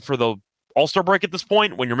waiting for the All-Star break at this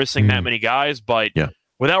point when you're missing that many guys, but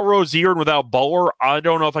without Rozier and without Butler, I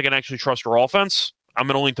don't know if I can actually trust their offense. I'm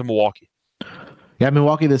going to lean to Milwaukee. Yeah,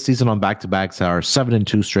 Milwaukee this season on back-to-backs are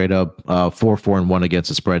 7-2 straight up, 4-4-1 against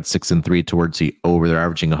the spread, 6-3 towards the over. They're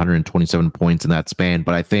averaging 127 points in that span.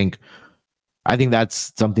 But I think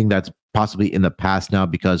that's something that's possibly in the past now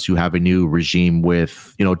because you have a new regime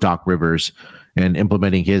with Doc Rivers and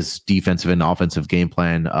implementing his defensive and offensive game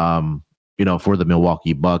plan, for the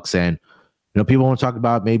Milwaukee Bucks. And people want to talk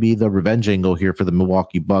about maybe the revenge angle here for the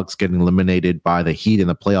Milwaukee Bucks getting eliminated by the Heat in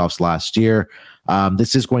the playoffs last year.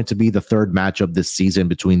 This is going to be the third matchup this season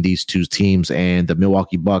between these two teams, and the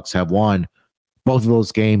Milwaukee Bucks have won both of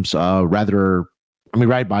those games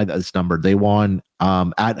right by this number. They won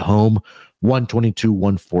at home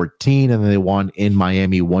 122-114, and then they won in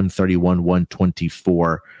Miami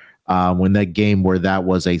 131-124. When that game where that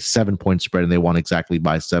was a 7-point spread and they won exactly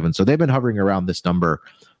by 7. So they've been hovering around this number,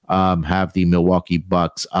 have the Milwaukee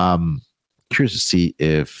Bucks. Curious to see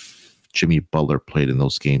if Jimmy Butler played in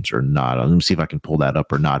those games or not. Let me see if I can pull that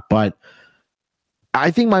up or not. But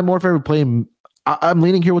I think my more favorite play, I'm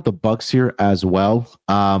leaning here with the Bucks here as well.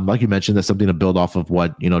 Like you mentioned, that's something to build off of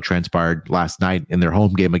what transpired last night in their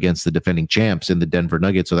home game against the defending champs in the Denver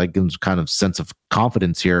Nuggets. So that gives kind of sense of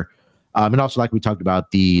confidence here. And also, like we talked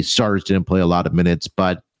about, the starters didn't play a lot of minutes,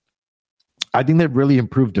 but I think they've really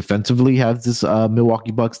improved defensively, has this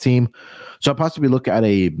Milwaukee Bucks team. So I'll possibly look at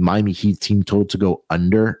a Miami Heat team total to go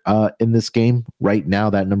under in this game. Right now,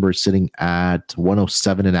 that number is sitting at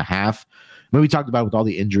 107.5. We talked about with all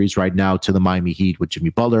the injuries right now to the Miami Heat, with Jimmy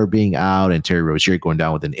Butler being out and Terry Rozier going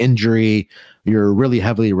down with an injury. You're really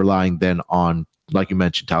heavily relying then on, like you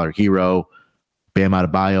mentioned, Tyler Hero, Bam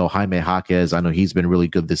Adebayo, Jaime Jaquez. I know he's been really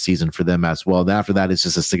good this season for them as well. Then after that, it's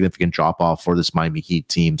just a significant drop-off for this Miami Heat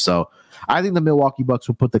team. So I think the Milwaukee Bucks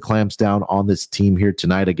will put the clamps down on this team here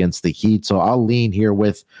tonight against the Heat. So I'll lean here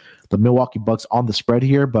with the Milwaukee Bucks on the spread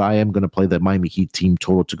here, but I am going to play the Miami Heat team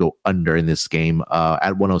total to go under in this game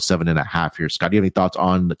at 107.5 here. Scott, do you have any thoughts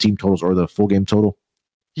on the team totals or the full game total?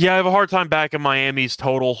 Yeah, I have a hard time backing Miami's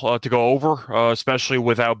total to go over, especially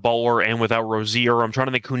without Butler and without Rozier. I'm trying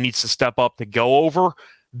to think who needs to step up to go over.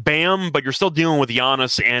 Bam, but you're still dealing with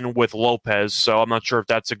Giannis and with Lopez, so I'm not sure if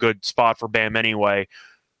that's a good spot for Bam anyway.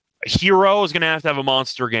 Hero is going to have a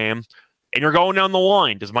monster game, and you're going down the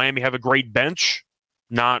line. Does Miami have a great bench?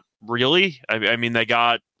 Not really. I mean, they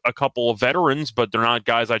got a couple of veterans, but they're not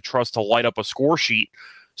guys I trust to light up a score sheet.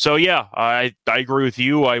 So, yeah, I agree with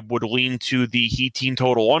you. I would lean to the Heat team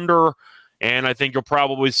total under, and I think you'll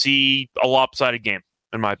probably see a lopsided game,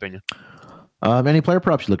 in my opinion. Any player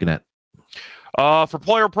props you're looking at? For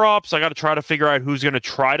player props, I got to try to figure out who's going to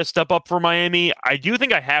try to step up for Miami. I do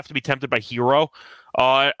think I have to be tempted by Hero.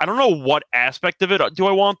 I don't know what aspect of it do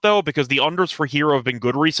I want, though, because the unders for Hero have been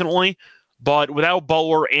good recently. But without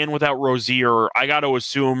Butler and without Rozier, I got to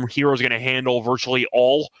assume Hero's going to handle virtually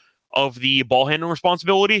all of the ball handling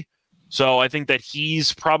responsibility. So I think that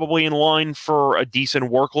he's probably in line for a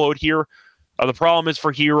decent workload here. The problem is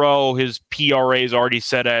for Hero, his PRA is already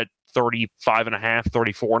set at 35.5,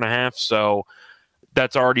 34.5. So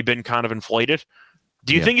that's already been kind of inflated.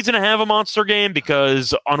 Do you think he's going to have a monster game?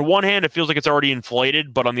 Because on one hand, it feels like it's already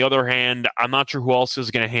inflated, but on the other hand, I'm not sure who else is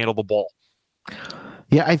going to handle the ball.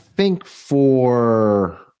 Yeah, I think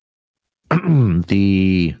for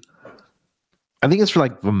I think it's for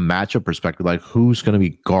like the matchup perspective, like who's going to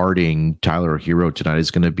be guarding Tyler Hero tonight? Is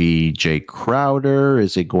it going to be Jay Crowder?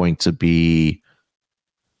 Is it going to be,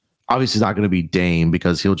 obviously it's not going to be Dame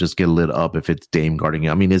because he'll just get lit up if it's Dame guarding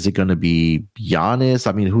him. I mean, is it going to be Giannis?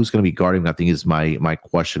 I mean, who's going to be guarding? I think is my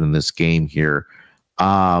question in this game here.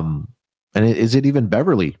 And is it even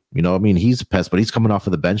Beverly? You know, I mean, he's a pest, but he's coming off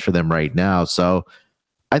of the bench for them right now. So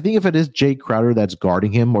I think if it is Jay Crowder that's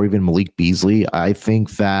guarding him or even Malik Beasley, I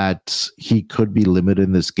think that he could be limited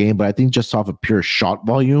in this game. But I think just off of pure shot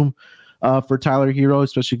volume for Tyler Hero,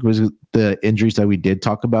 especially because of the injuries that we did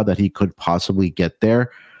talk about, that he could possibly get there.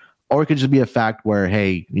 Or it could just be a fact where,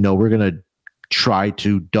 hey, you know, we're going to try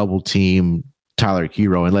to double team Tyler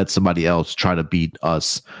Hero and let somebody else try to beat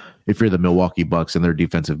us if you're the Milwaukee Bucks and their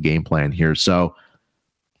defensive game plan here. So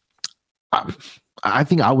I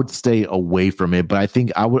think I would stay away from it, but I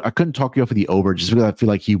think I couldn't talk you off of the over just because I feel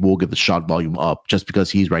like he will get the shot volume up just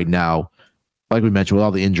because he's right now, like we mentioned, with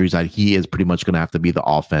all the injuries, that he is pretty much going to have to be the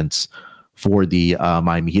offense for the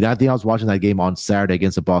Miami Heat. I think I was watching that game on Saturday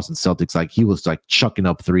against the Boston Celtics. Like he was like chucking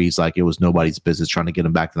up threes like it was nobody's business, trying to get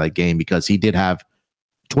him back to that game because he did have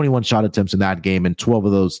 21 shot attempts in that game, and 12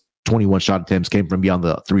 of those 21 shot attempts came from beyond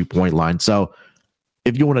the 3-point line. So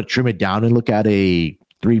if you want to trim it down and look at a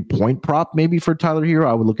 3-point prop maybe for Tyler Hero,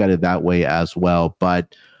 I would look at it that way as well.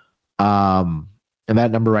 But and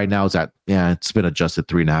that number right now is at, it's been adjusted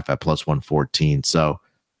 3.5 at plus 114. So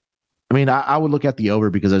I mean, I would look at the over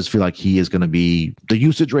because I just feel like he is going to be, the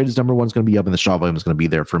usage rate is number one, is going to be up, and the shot volume is going to be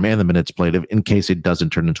there for him, and the minutes played in case it doesn't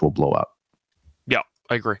turn into a blowout. Yeah,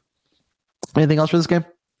 I agree. Anything else for this game?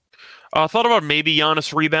 I thought about maybe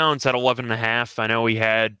Giannis rebounds at 11.5. I know he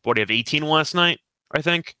had, what, he had 18 last night, I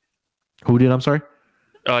think. Who did? I'm sorry?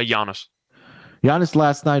 Giannis. Giannis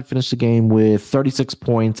last night finished the game with 36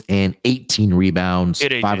 points and 18 rebounds,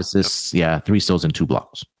 5 assists, 3 steals, and 2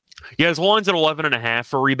 blocks. Yeah, his line's at 11.5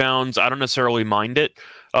 for rebounds. I don't necessarily mind it.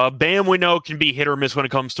 Bam, we know, can be hit or miss when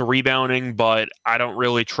it comes to rebounding, but I don't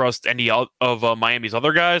really trust any of Miami's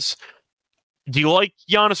other guys. Do you like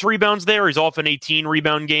Giannis rebounds there? He's off an 18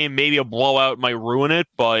 rebound game. Maybe a blowout might ruin it,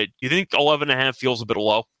 but do you think 11.5 feels a bit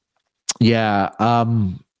low? Yeah. I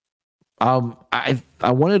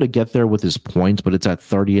wanted to get there with his points, but it's at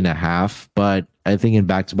 30.5. But I think in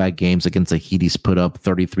back-to-back games against the Heat, he's put up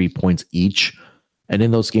 33 points each. And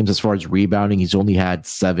in those games, as far as rebounding, he's only had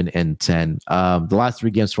 7 and 10. The last 3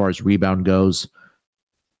 games, as far as rebound goes,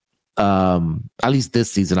 at least this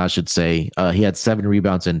season, I should say, he had 7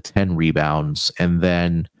 rebounds and 10 rebounds. And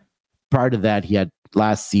then prior to that, he had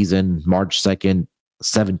last season, March 2nd,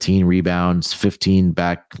 17 rebounds, 15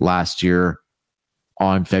 back last year.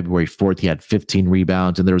 On February 4th, he had 15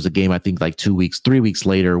 rebounds. And there was a game, I think, like 3 weeks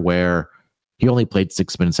later, where he only played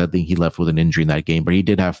 6 minutes. I think he left with an injury in that game, but he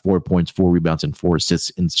did have 4 points, 4 rebounds, and 4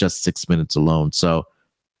 assists in just 6 minutes alone. So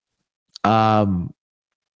I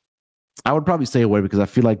would probably stay away because I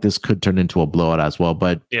feel like this could turn into a blowout as well.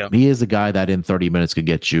 But he is a guy that in 30 minutes could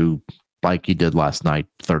get you, like he did last night,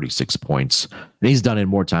 36 points. And he's done it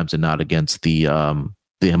more times than not against the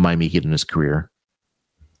Miami Heat in his career.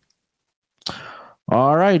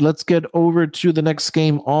 All right, let's get over to the next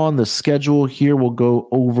game on the schedule here. We'll go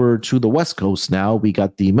over to the West Coast now. We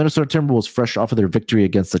got the Minnesota Timberwolves fresh off of their victory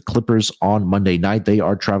against the Clippers on Monday night. They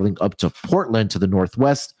are traveling up to Portland to the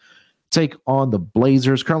Northwest, take on the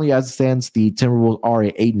Blazers. Currently, as it stands, the Timberwolves are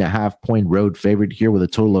a 8.5-point road favorite here with a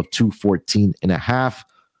total of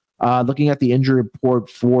 214.5. Looking at the injury report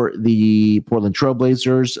for the Portland Trail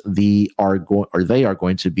Blazers, they are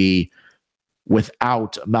going to be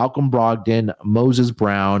without Malcolm Brogdon, Moses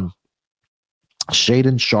Brown,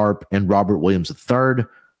 Shaedon Sharpe, and Robert Williams III.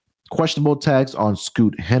 Questionable tags on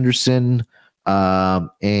Scoot Henderson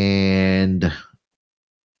and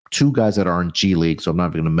 2 guys that are in G League, so I'm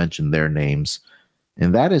not going to mention their names.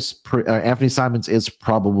 And that is Anthony Simons is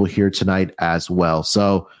probable here tonight as well.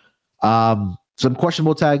 So some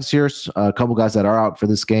questionable tags here. A couple guys that are out for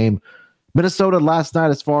this game. Minnesota last night,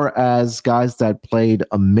 as far as guys that played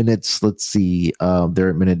a minutes, let's see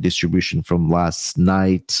their minute distribution from last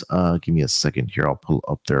night. Give me a second here. I'll pull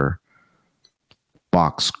up their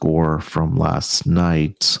box score from last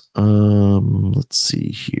night. Let's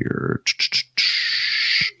see here.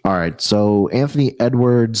 All right. So Anthony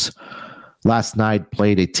Edwards last night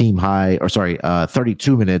played a team high,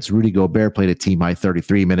 32 minutes. Rudy Gobert played a team high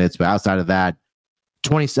 33 minutes. But outside of that,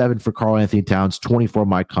 27 for Karl-Anthony Towns, 24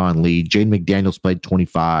 Mike Conley, Jaden McDaniels played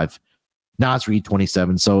 25, Naz Reid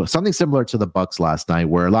 27. So something similar to the Bucks last night,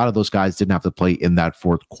 where a lot of those guys didn't have to play in that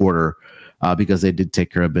fourth quarter because they did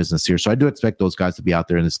take care of business here. So I do expect those guys to be out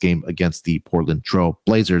there in this game against the Portland Trail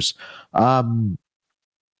Blazers. Scott,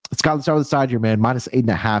 let's start with the side here, man.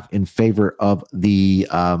 -8.5 in favor of the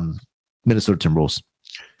Minnesota Timberwolves.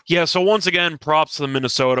 Yeah, so once again, props to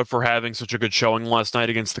Minnesota for having such a good showing last night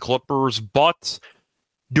against the Clippers, but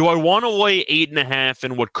do I want to lay 8.5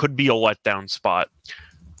 in what could be a letdown spot?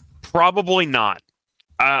 Probably not.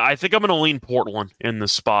 I think I'm going to lean Portland in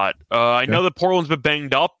this spot. I know that Portland's been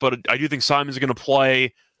banged up, but I do think Simon's going to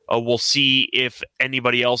play. We'll see if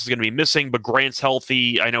anybody else is going to be missing, but Grant's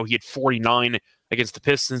healthy. I know he had 49 against the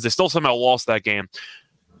Pistons. They still somehow lost that game.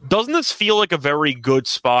 Doesn't this feel like a very good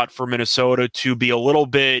spot for Minnesota to be a little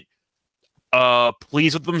bit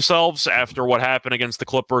pleased with themselves after what happened against the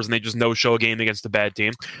Clippers and they just no-show a game against a bad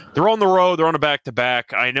team? They're on the road. They're on a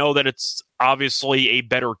back-to-back. I know that it's obviously a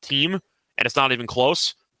better team, and it's not even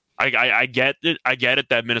close. I get it. I get it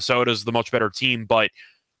that Minnesota is the much better team, but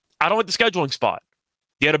I don't like the scheduling spot.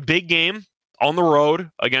 You had a big game on the road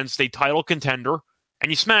against a title contender,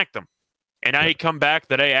 and you smacked them. And now you come back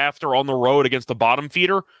the day after on the road against the bottom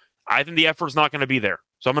feeder. I think the effort's not going to be there.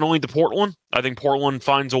 So I'm going to lean to Portland. I think Portland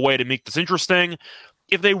finds a way to make this interesting.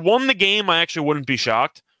 If they won the game, I actually wouldn't be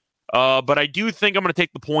shocked. But I do think I'm going to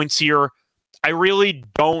take the points here. I really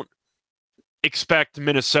don't expect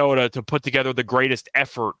Minnesota to put together the greatest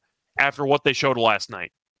effort after what they showed last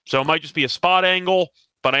night. So it might just be a spot angle,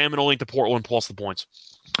 but I am going to lean to Portland plus the points.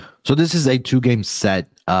 So this is a 2-game set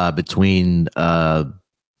between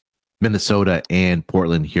Minnesota and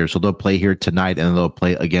Portland here. So they'll play here tonight and they'll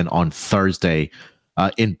play again on Thursday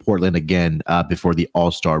in Portland again before the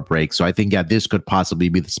All-Star break. So I think, this could possibly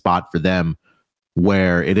be the spot for them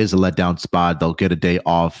where it is a letdown spot. They'll get a day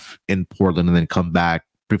off in Portland and then come back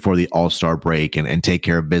before the All-Star break and take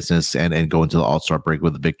care of business and go into the All-Star break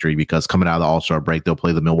with a victory, because coming out of the All-Star break, they'll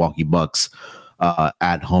play the Milwaukee Bucks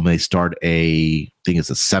at home. They start I think it's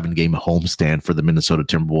a 7-game homestand for the Minnesota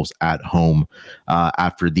Timberwolves at home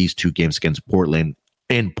after these 2 games against Portland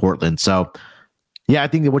in Portland. So, I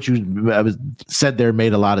think that what you said there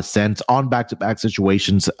made a lot of sense on back-to-back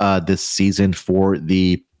situations this season for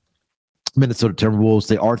the Minnesota Timberwolves.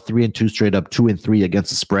 They are 3-2 straight up, 2-3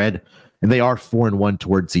 against the spread, and they are 4-1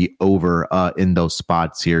 towards the over in those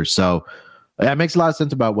spots here. So, it makes a lot of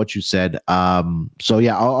sense about what you said.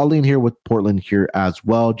 I'll lean here with Portland here as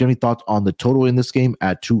well. Do you have any thoughts on the total in this game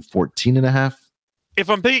at 214.5? If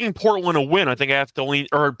I'm picking Portland to win, I think I have to lean,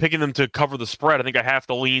 or picking them to cover the spread, I think I have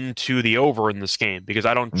to lean to the over in this game because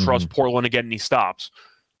I don't trust Portland to get any stops.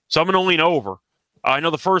 So I'm going to lean over. I know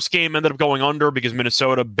the first game ended up going under because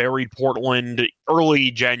Minnesota buried Portland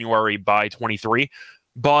early January by 23,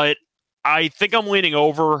 but I think I'm leaning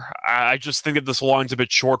over. I just think that this line's a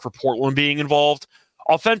bit short for Portland being involved.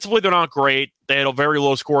 Offensively, they're not great. They had a very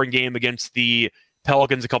low-scoring game against the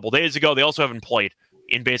Pelicans a couple days ago. They also haven't played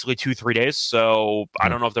in basically 2-3 days, so I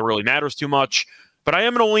don't know if that really matters too much. But I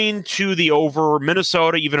am going to lean to the over.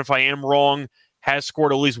 Minnesota, even if I am wrong, has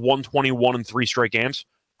scored at least 121 in 3 straight games.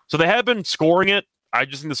 So they have been scoring it. I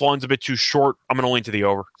just think this line's a bit too short. I'm going to lean to the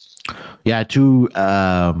over. Yeah, a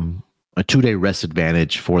 2-day rest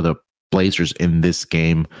advantage for the Blazers in this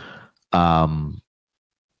game. And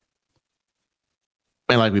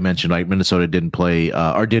like we mentioned, like Minnesota did play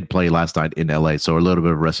last night in LA, so a little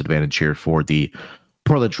bit of rest advantage here for the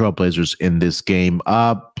Portland Trail Blazers in this game.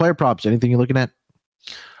 Player props, anything you're looking at?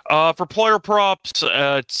 For player props,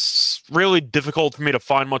 it's really difficult for me to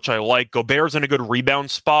find much I like. Gobert's in a good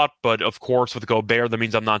rebound spot, but of course with Gobert, that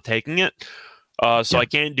means I'm not taking it. I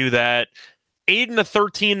can't do that. Ayton to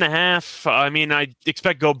 13.5. I mean, I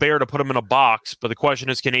expect Gobert to put him in a box, but the question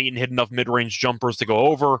is, can Ayton hit enough mid-range jumpers to go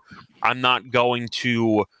over? I'm not going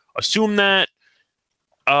to assume that.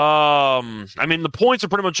 I mean, the points are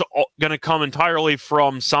pretty much going to come entirely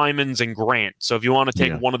from Simons and Grant. So if you want to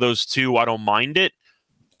take one of those two, I don't mind it.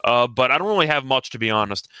 But I don't really have much, to be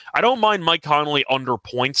honest. I don't mind Mike Conley under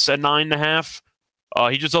points at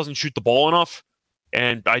 9.5. He just doesn't shoot the ball enough.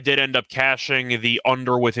 And I did end up cashing the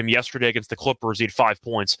under with him yesterday against the Clippers. He had 5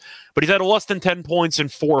 points. But he's had less than 10 points in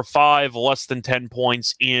 4 or 5, less than 10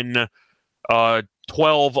 points in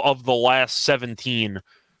 12 of the last 17.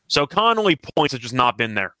 So Conley points have just not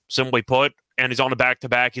been there, simply put, and he's on a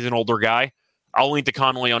back-to-back. He's an older guy. I'll lean to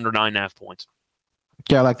Conley under 9.5 points.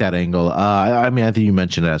 Yeah, I like that angle. I think you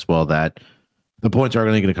mentioned it as well, that the points are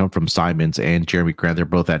only going to come from Simons and Jeremy Grant. They're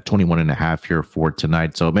both at 21.5 here for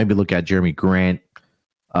tonight. So maybe look at Jeremy Grant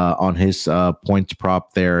on his points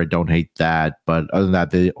prop there. I don't hate that. But other than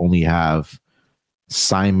that, they only have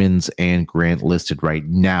Simons and Grant listed right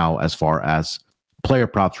now as far as player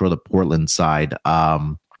props for the Portland side.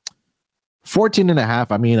 14.5.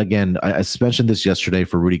 I mean, again, I mentioned this yesterday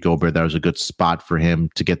for Rudy Gobert. That was a good spot for him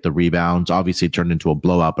to get the rebounds. Obviously, it turned into a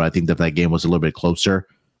blowout, but I think that game was a little bit closer.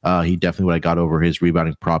 He definitely would have got over his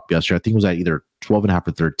rebounding prop yesterday. I think it was at either 12.5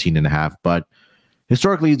 or 13.5. But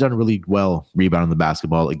historically, he's done really well rebounding the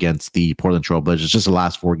basketball against the Portland Trail Blazers. Just the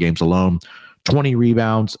last 4 games alone, 20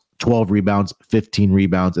 rebounds, 12 rebounds, 15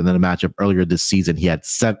 rebounds, and then a matchup earlier this season, he had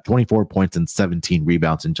 24 points and 17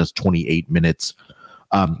 rebounds in just 28 minutes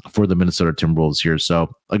for the Minnesota Timberwolves here.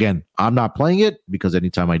 So again, I'm not playing it because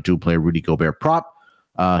anytime I do play a Rudy Gobert prop,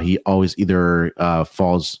 he always either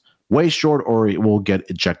falls way short or it will get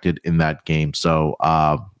ejected in that game. So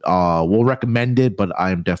we'll recommend it, but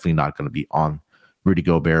I am definitely not going to be on Rudy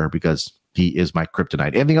Gobert because he is my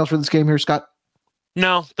kryptonite. Anything else for this game here, Scott?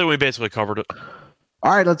 No, I think we basically covered it.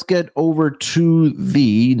 All right, let's get over to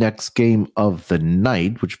the next game of the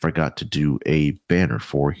night, which I forgot to do a banner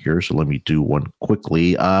for here. So let me do one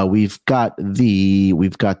quickly. We've got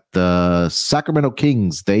the Sacramento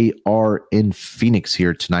Kings. They are in Phoenix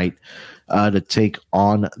here tonight to take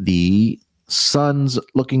on the Suns.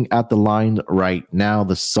 Looking at the line right now,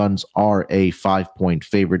 the Suns are a 5-point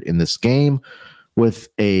favorite in this game with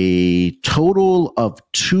a total of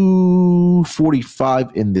 245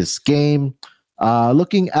 in this game.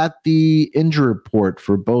 Looking at the injury report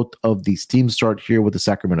for both of these teams, start here with the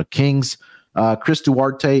Sacramento Kings. Chris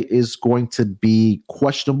Duarte is going to be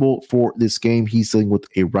questionable for this game. He's dealing with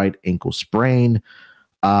a right ankle sprain.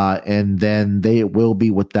 And then they will be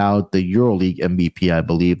without the EuroLeague MVP, I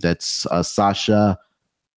believe. That's Sasha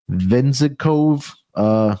Venzikov.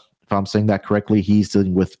 If I'm saying that correctly, he's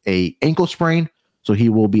dealing with a ankle sprain. So he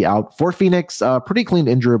will be out for Phoenix. Pretty clean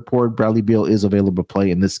injury report. Bradley Beal is available to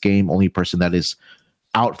play in this game. Only person that is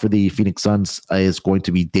out for the Phoenix Suns is going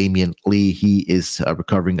to be Damian Lee. He is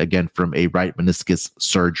recovering again from a right meniscus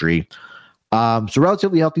surgery. So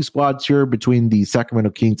relatively healthy squads here between the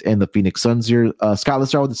Sacramento Kings and the Phoenix Suns here. Scott,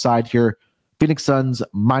 let's start with the side here. Phoenix Suns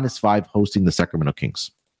 -5 hosting the Sacramento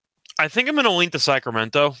Kings. I think I'm going to lean to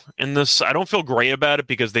Sacramento in this. I don't feel great about it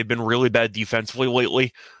because they've been really bad defensively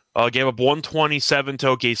lately. Gave up 127 to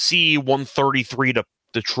OKC, 133 to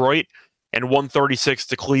Detroit, and 136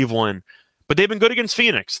 to Cleveland. But they've been good against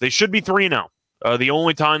Phoenix. They should be 3-0. The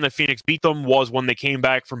only time that Phoenix beat them was when they came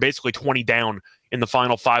back from basically 20 down in the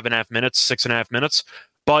final 5.5 minutes, 6.5 minutes.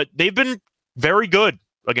 But they've been very good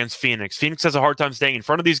against Phoenix. Phoenix has a hard time staying in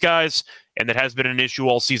front of these guys, and that has been an issue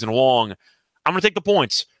all season long. I'm going to take the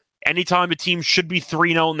points. Anytime a team should be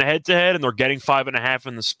 3-0 in the head-to-head and they're getting 5.5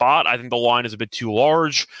 in the spot, I think the line is a bit too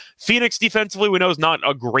large. Phoenix defensively, we know, is not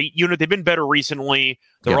a great unit. They've been better recently.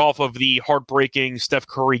 They're off of the heartbreaking Steph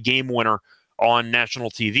Curry game winner on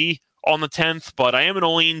national TV on the 10th, but I am going to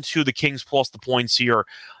lean to the Kings plus the points here.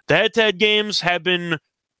 The head-to-head games have been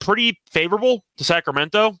pretty favorable to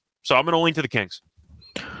Sacramento, so I'm going to lean to the Kings.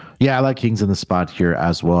 Yeah, I like Kings in the spot here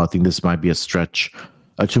as well. I think this might be a stretch.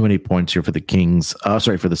 Too many points here for the Kings.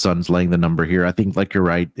 For the Suns laying the number here. I think, like you're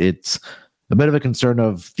right, it's a bit of a concern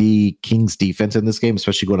of the Kings defense in this game,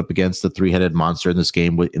 especially going up against the three-headed monster in this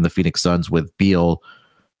game in the Phoenix Suns with Beal,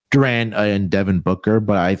 Durant, and Devin Booker.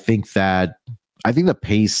 But I think the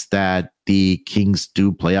pace that the Kings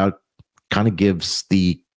do play out kind of gives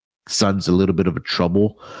the Suns a little bit of a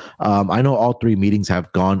trouble. I know all 3 meetings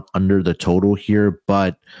have gone under the total here,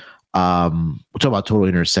 but we'll talk about total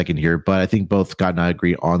in a second here, but I think both Scott and I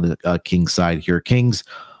agree on the Kings side here. Kings,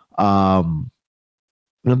 they've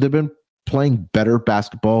been playing better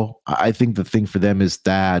basketball. I think the thing for them is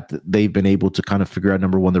that they've been able to kind of figure out,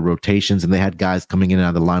 number one, the rotations, and they had guys coming in and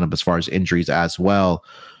out of the lineup as far as injuries as well.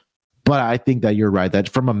 But I think that you're right, that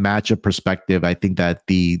from a matchup perspective, I think that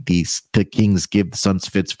the Kings give the Suns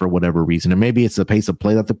fits for whatever reason. And maybe it's the pace of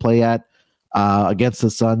play that they play at against the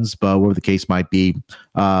Suns, but whatever the case might be,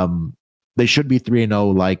 they should be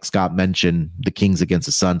 3-0, like Scott mentioned, the Kings against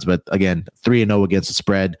the Suns. But again, 3-0 against the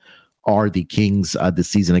spread are the Kings this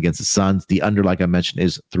season against the Suns. The under, like I mentioned,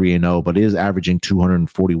 is 3-0, but it is averaging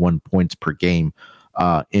 241 points per game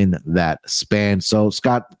in that span. So,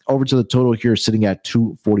 Scott, over to the total here, sitting at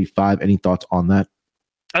 245. Any thoughts on that?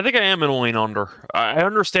 I think I am in a lean under. I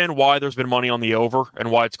understand why there's been money on the over and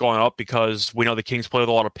why it's going up, because we know the Kings play with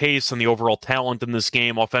a lot of pace and the overall talent in this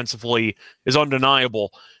game offensively is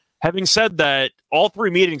undeniable. Having said that, all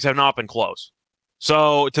three meetings have not been close.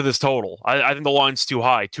 So to this total, I think the line's too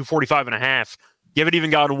high, 245.5. You haven't even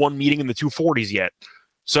gotten one meeting in the 240s yet.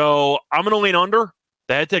 So I'm going to lean under.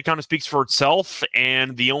 The head-to-head kind of speaks for itself,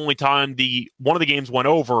 and the only time one of the games went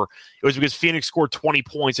over, it was because Phoenix scored 20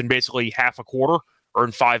 points in basically half a quarter, or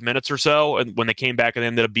in 5 minutes or so, and when they came back and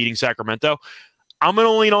ended up beating Sacramento. I'm going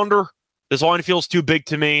to lean under. This line feels too big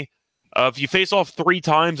to me. If you face off 3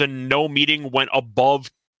 times and no meeting went above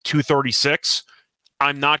 236,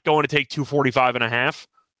 I'm not going to take 245.5.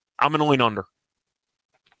 I'm going to lean under.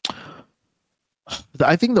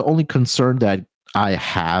 I think the only concern that I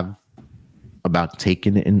have about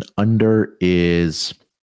taking an under is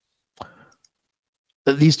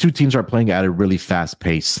these two teams are playing at a really fast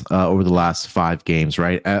pace over the last 5 games,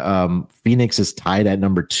 right? Phoenix is tied at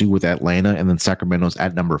number 2 with Atlanta, and then Sacramento's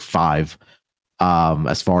at number 5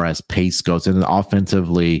 as far as pace goes. And then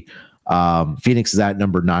offensively, Phoenix is at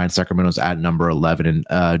number 9, Sacramento's at number 11.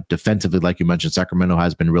 And defensively, like you mentioned, Sacramento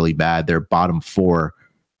has been really bad. They're bottom 4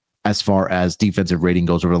 as far as defensive rating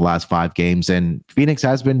goes over the last 5 games. And Phoenix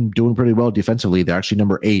has been doing pretty well defensively. They're actually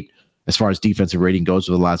number 8 as far as defensive rating goes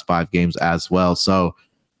for the last 5 games as well. So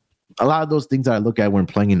a lot of those things that I look at when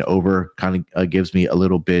playing an over kind of gives me a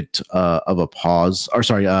little bit of a pause. Or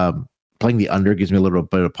sorry, playing the under gives me a little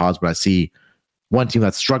bit of pause, but I see one team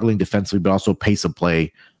that's struggling defensively, but also pace of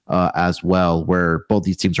play as well, where both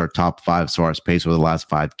these teams are top 5 as far as pace over the last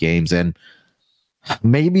 5 games. And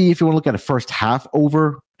maybe if you want to look at a first half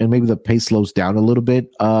over, and maybe the pace slows down a little bit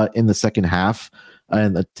in the second half,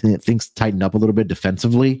 and things tighten up a little bit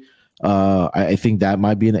defensively, I think that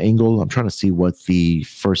might be an angle. I'm trying to see what the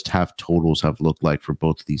first half totals have looked like for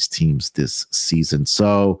both of these teams this season.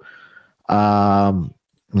 So I'm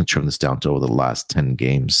going to turn this down to over the last 10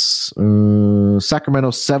 games. Sacramento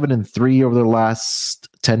 7-3 over the last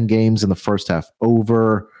 10 games in the first half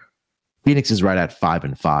over. Phoenix is right at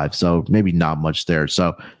 5-5, so maybe not much there.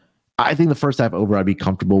 So I think the first half over I'd be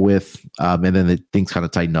comfortable with, and then things kind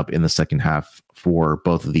of tighten up in the second half for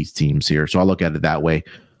both of these teams here. So I'll look at it that way.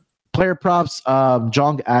 Player props.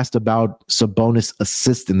 Jong asked about Sabonis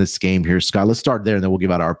assist in this game here. Scott, let's start there, and then we'll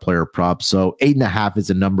give out our player props. So 8.5 is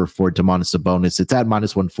a number for Domantas Sabonis. It's at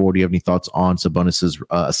 -140. You have any thoughts on Sabonis's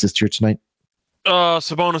assist here tonight?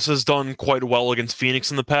 Sabonis has done quite well against Phoenix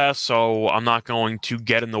in the past, so I'm not going to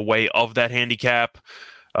get in the way of that handicap.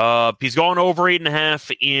 He's gone over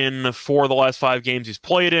 8.5 in 4 of the last 5 games he's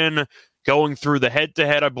played in. Going through the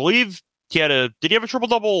head-to-head, I believe did he have a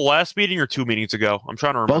triple-double last meeting or 2 meetings ago? I'm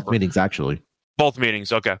trying to remember. Both meetings, actually. Both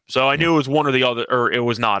meetings, okay. So I knew it was one or the other, or it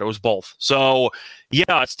was not. It was both. So,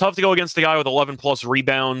 yeah, it's tough to go against the guy with 11-plus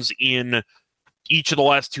rebounds in each of the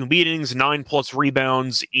last 2 meetings, 9-plus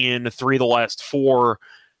rebounds in 3 of the last 4.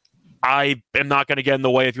 I am not going to get in the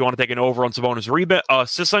way if you want to take an over on Sabonis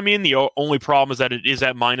assists. The only problem is that it is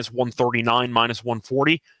at -139,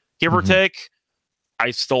 -140, give or take.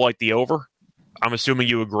 I still like the over. I'm assuming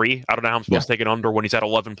you agree. I don't know how I'm supposed to take an under when he's at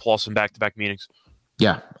 11-plus in back-to-back meetings.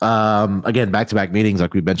 Yeah. Again, back-to-back meetings,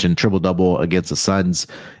 like we mentioned, triple-double against the Suns,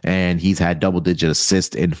 and he's had double-digit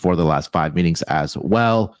assists in 4 of the last 5 meetings as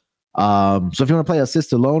well. So if you want to play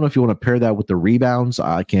assist alone, or if you want to pair that with the rebounds,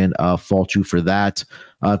 I can fault you for that.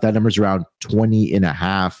 If that number's around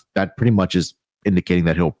 20.5, that pretty much is indicating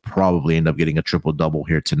that he'll probably end up getting a triple-double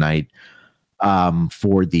here tonight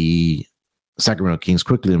for the Sacramento Kings.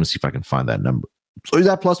 Quickly, let me see if I can find that number. So he's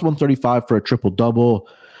at +135 for a triple-double.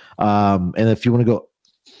 And if you want to go,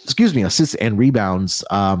 assists and rebounds,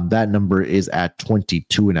 that number is at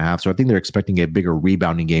 22.5. So I think they're expecting a bigger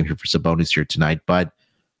rebounding game here for Sabonis here tonight. But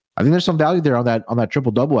I think there's some value there on that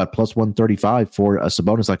triple-double at +135 for a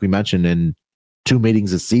Sabonis, like we mentioned, in 2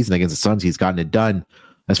 meetings this season against the Suns. He's gotten it done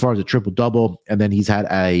as far as a triple-double. And then he's had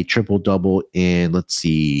a triple-double in,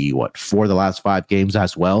 4 of the last 5 games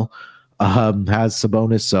as well. Has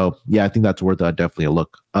Sabonis. So, yeah, I think that's worth definitely a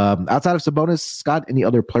look. Outside of Sabonis, Scott, any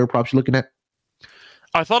other player props you're looking at?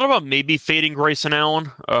 I thought about maybe fading Grayson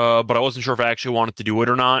Allen, but I wasn't sure if I actually wanted to do it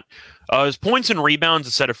or not. His points and rebounds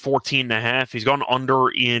is set at 14.5. He's gone under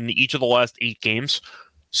in each of the last 8 games.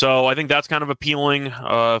 So I think that's kind of appealing.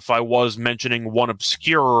 If I was mentioning one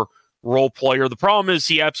obscure role player, the problem is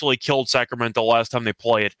he absolutely killed Sacramento last time they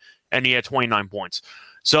played, and he had 29 points.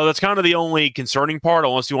 So that's kind of the only concerning part,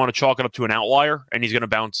 unless you want to chalk it up to an outlier, and he's going to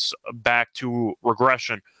bounce back to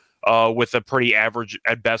regression with a pretty average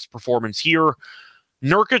at best performance here.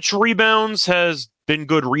 Nurkic rebounds has been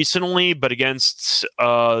good recently, but against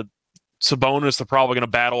Sabonis, they're probably going to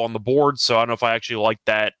battle on the board, so I don't know if I actually like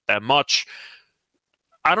that much.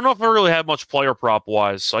 I don't know if I really have much player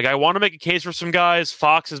prop-wise. Like, I want to make a case for some guys.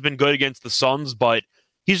 Fox has been good against the Suns, but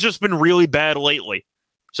he's just been really bad lately.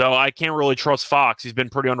 So I can't really trust Fox. He's been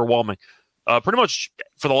pretty underwhelming. Pretty much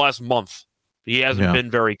for the last month. He hasn't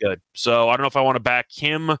been very good. So I don't know if I want to back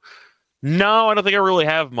him. No, I don't think I really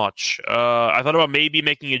have much. I thought about maybe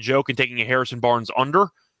making a joke and taking a Harrison Barnes under.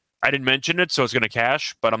 I didn't mention it, so it's going to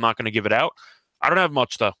cash, but I'm not going to give it out. I don't have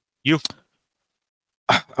much, though. You?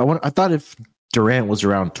 I thought if Durant was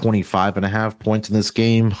around 25.5 points in this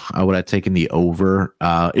game, I would have taken the over.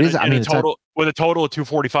 It is. I mean, with a total of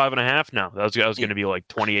 245.5. No, that was going to be like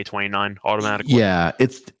 28, 29 automatically. Yeah,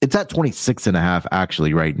 it's at 26.5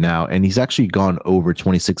 actually right now, and he's actually gone over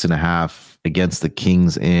 26.5 against the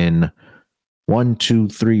Kings in 1, 2,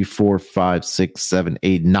 3, 4, 5, 6, 7,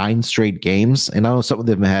 8, 9 straight games. And I know some of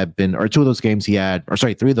them had been, or 3 of those games he had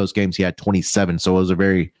 27. So it was a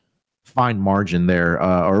very fine margin there,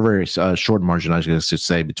 or a very short margin, I should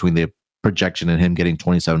say, between the projection and him getting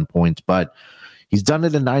 27 points. But he's done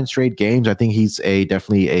it in 9 straight games. I think he's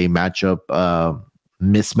definitely a matchup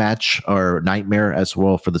mismatch or nightmare as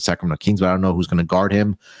well for the Sacramento Kings, but I don't know who's going to guard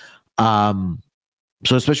him.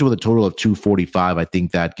 So especially with a total of 245, I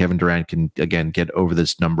think that Kevin Durant can, again, get over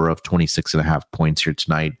this number of 26.5 points here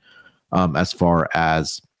tonight. As far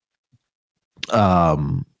as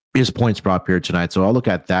his points prop here tonight. So I'll look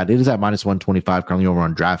at that. It is at minus 125 currently over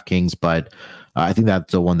on DraftKings, but I think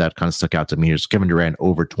that's the one that kind of stuck out to me. Here's Kevin Durant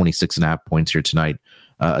over 26.5 points here tonight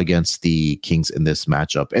against the Kings in this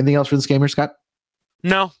matchup. Anything else for this game here, Scott?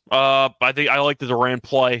 No. I think I like the Durant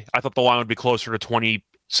play. I thought the line would be closer to 27.5,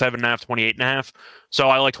 28.5. So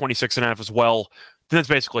I like 26.5 as well. And that's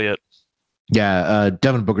basically it. Yeah,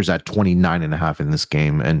 Devin Booker's at 29.5 in this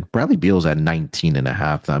game, and Bradley Beal's at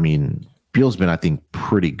 19.5. I mean, Beal's been, I think,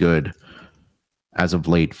 pretty good as of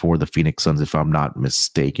late for the Phoenix Suns, if I'm not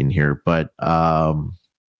mistaken here. But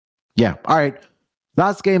yeah, all right.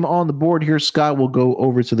 Last game on the board here, Scott. We'll go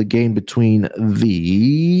over to the game between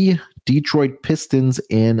the Detroit Pistons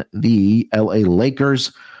and the LA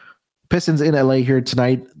Lakers. Pistons in LA here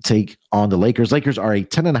tonight take on the Lakers. Lakers are a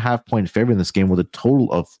 10.5 point favorite in this game with a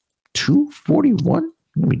total of 241.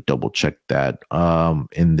 Let me double check that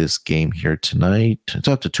in this game here tonight. It's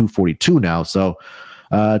up to 242 now. So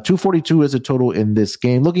 242 is a total in this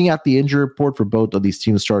game. Looking at the injury report for both of these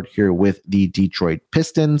teams, start here with the Detroit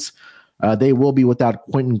Pistons. They will be without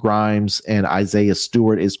Quentin Grimes, and Isaiah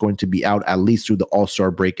Stewart is going to be out at least through the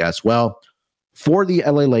All-Star break as well. For the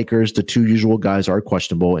LA Lakers, the 2 usual guys are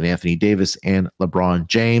questionable in Anthony Davis and LeBron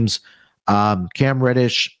James. Cam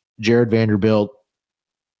Reddish, Jared Vanderbilt,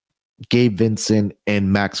 Gabe Vincent,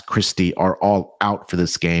 and Max Christie are all out for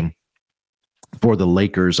this game for the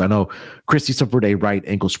Lakers. I know Christie suffered a right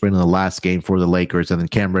ankle sprain in the last game for the Lakers, and then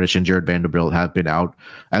Cam Reddish and Jared Vanderbilt have been out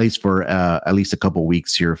at least for at least a couple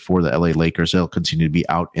weeks here for the LA Lakers. They'll continue to be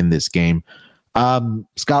out in this game.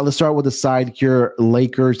 Scott, let's start with the side here.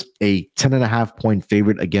 Lakers, a 10.5 point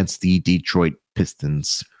favorite against the Detroit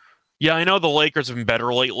Pistons. Yeah, I know the Lakers have been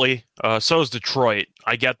better lately. So is Detroit.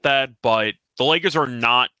 I get that, but the Lakers are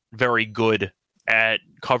not very good at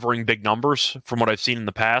covering big numbers from what I've seen in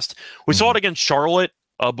the past. We saw it against Charlotte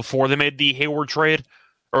before they made the Hayward trade,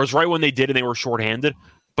 or it was right when they did and they were shorthanded.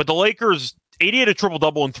 But the Lakers, 88 a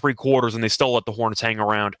triple-double in 3 quarters, and they still let the Hornets hang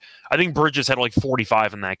around. I think Bridges had like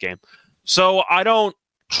 45 in that game. So I don't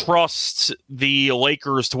trust the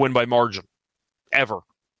Lakers to win by margin, ever.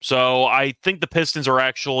 So I think the Pistons are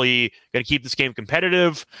actually going to keep this game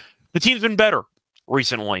competitive. The team's been better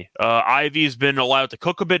recently. Ivy's been allowed to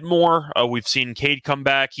cook a bit more. We've seen Cade come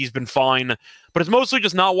back. He's been fine. But it's mostly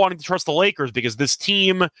just not wanting to trust the Lakers because this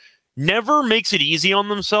team never makes it easy on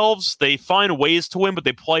themselves. They find ways to win, but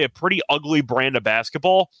they play a pretty ugly brand of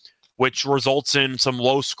basketball, which results in some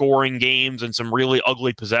low-scoring games and some really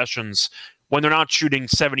ugly possessions. When they're not shooting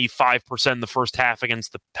 75% in the first half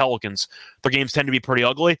against the Pelicans, their games tend to be pretty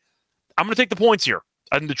ugly. I'm going to take the points here.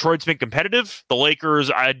 I think Detroit's been competitive. The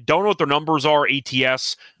Lakers, I don't know what their numbers are,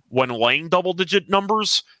 ATS, when laying double-digit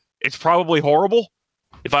numbers. It's probably horrible.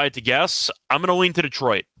 If I had to guess, I'm going to lean to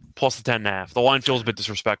Detroit, plus the 10.5. The line feels a bit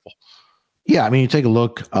disrespectful. Yeah, I mean, you take a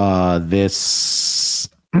look, this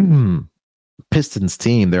Pistons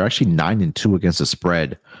team, they're actually 9-2 against the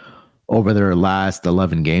spread over their last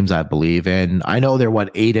 11 games, I believe. And I know they're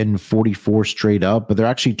 8-44 straight up, but they're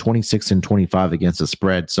actually 26-25 against the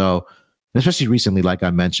spread. So, especially recently, like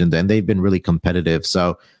I mentioned, and they've been really competitive.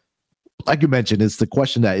 So, like you mentioned, it's the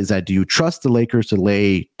question that do you trust the Lakers to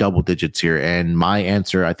lay double digits here? And my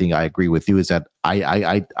answer, I think I agree with you, is that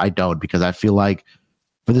I don't, because I feel like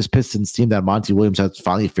for this Pistons team that Monty Williams has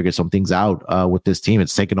finally figured some things out with this team.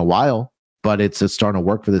 It's taken a while, but it's starting to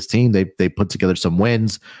work for this team. They put together some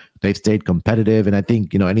wins. They've stayed competitive. And I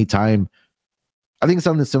think, anytime, I think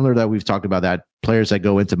something similar that we've talked about, that players that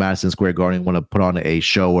go into Madison Square Garden want to put on a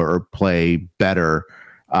show or play better.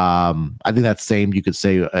 I think that's same you could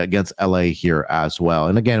say against LA here as well.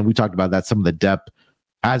 And again, we talked about that. Some of the depth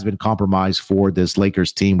has been compromised for this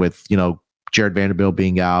Lakers team with, Jared Vanderbilt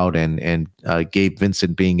being out and Gabe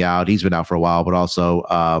Vincent being out. He's been out for a while, but also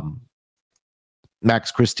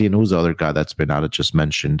Max Christie, and who's the other guy that's been out? I just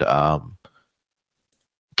mentioned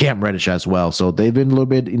Cam Reddish as well. So they've been a little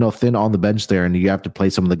bit, thin on the bench there, and you have to play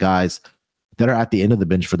some of the guys that are at the end of the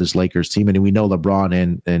bench for this Lakers team. And we know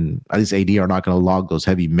LeBron and at least AD are not going to log those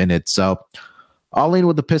heavy minutes. So I'll lean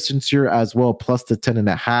with the Pistons here as well, plus the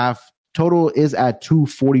 10.5. Total is at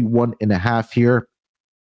 241.5 here.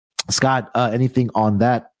 Scott, anything on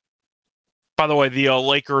that? By the way, the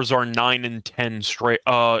Lakers are 9-10 straight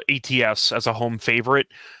ATS as a home favorite.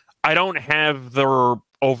 I don't have their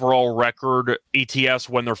overall record ATS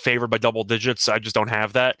when they're favored by double digits. I just don't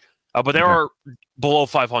have that. But they are below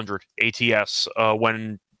 500 ATS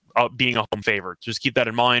when being a home favorite. Just keep that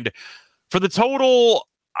in mind. For the total,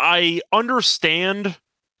 I understand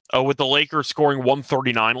with the Lakers scoring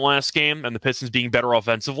 139 last game and the Pistons being better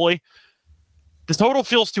offensively. The total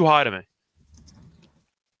feels too high to me.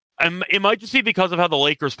 And it might just be because of how the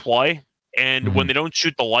Lakers play. And when they don't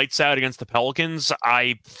shoot the lights out against the Pelicans,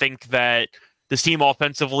 I think that this team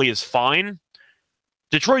offensively is fine.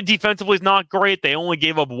 Detroit defensively is not great. They only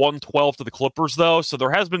gave up 112 to the Clippers, though. So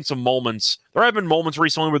there has been some moments. There have been moments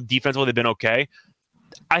recently where defensively they've been okay.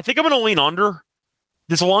 I think I'm going to lean under.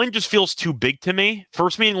 This line just feels too big to me.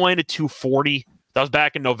 First meeting landed 240. That was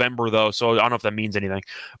back in November, though, so I don't know if that means anything.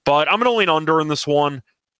 But I'm going to lean under in this one.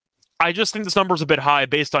 I just think this number is a bit high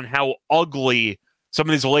based on how ugly some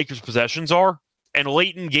of these Lakers possessions are. And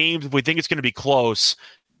late in games, if we think it's going to be close,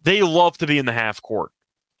 they love to be in the half court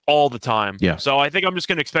all the time. Yeah. So I think I'm just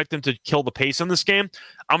going to expect them to kill the pace in this game.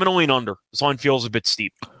 I'm going to lean under. This line feels a bit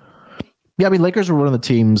steep. Yeah, I mean, Lakers were one of the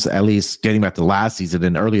teams, at least getting back to last season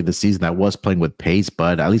and earlier this season, that was playing with pace.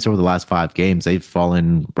 But at least over the last 5 games, they've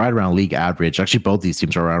fallen right around league average. Actually, both these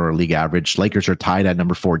teams are around our league average. Lakers are tied at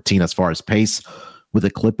number 14 as far as pace with the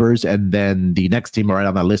Clippers. And then the next team right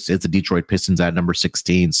on that list is the Detroit Pistons at number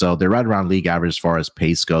 16. So they're right around league average as far as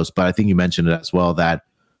pace goes. But I think you mentioned it as well, that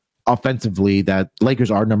offensively, that Lakers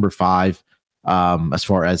are number 5 as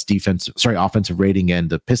far as offensive rating. And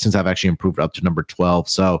the Pistons have actually improved up to number 12.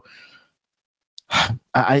 So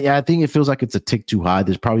I think it feels like it's a tick too high.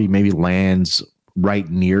 There's probably maybe lands right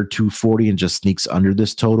near 240 and just sneaks under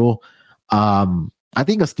this total. I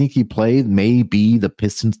think a sneaky play may be the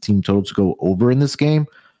Pistons team total to go over in this game.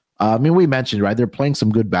 I mean, we mentioned, right, they're playing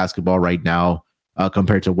some good basketball right now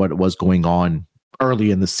compared to what was going on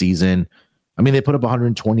early in the season. I mean, they put up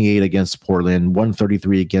 128 against Portland,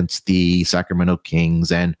 133 against the Sacramento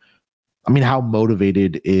Kings. And I mean, how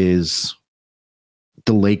motivated is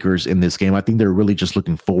the Lakers in this game? I think they're really just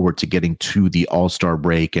looking forward to getting to the All-Star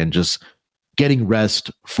break and just getting rest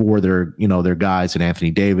for their guys and Anthony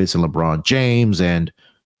Davis and LeBron James. And,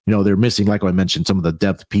 they're missing, like I mentioned, some of the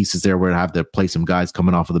depth pieces there. We're going to have to play some guys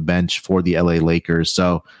coming off of the bench for the LA Lakers.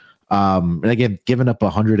 So, and again, giving up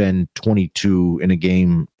 122 in a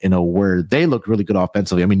game, where they looked really good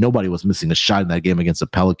offensively. I mean, nobody was missing a shot in that game against the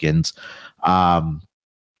Pelicans.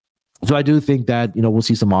 So I do think that, we'll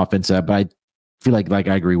see some offense, but I feel like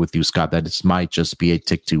I agree with you, Scott, that this might just be a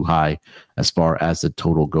tick too high as far as the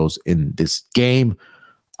total goes in this game.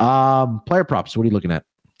 Player props, what are you looking at?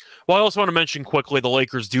 Well, I also want to mention quickly, the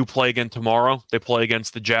Lakers do play again tomorrow. They play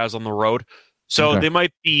against the Jazz on the road. So They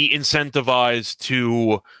might be incentivized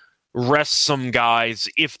to rest some guys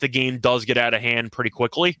if the game does get out of hand pretty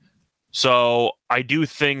quickly. So I do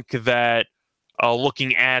think that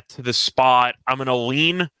looking at the spot, I'm going to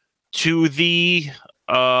lean to the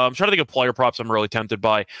I'm trying to think of player props I'm really tempted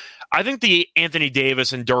by. I think the Anthony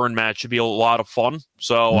Davis and Duren match should be a lot of fun.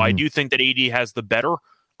 So I do think that AD has the better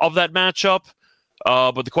of that matchup.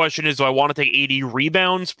 But the question is, do I want to take 80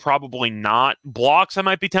 rebounds? Probably not. Blocks I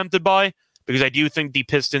might be tempted by, because I do think the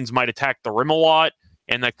Pistons might attack the rim a lot,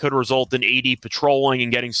 and that could result in AD patrolling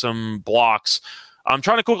and getting some blocks. I'm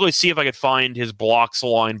trying to quickly see if I could find his blocks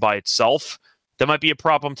line by itself. That might be a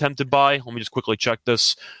prop I'm tempted by. Let me just quickly check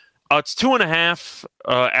this. It's 2.5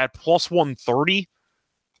 at plus 130.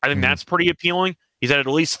 I think that's pretty appealing. He's had at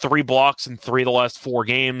least 3 blocks in 3 of the last 4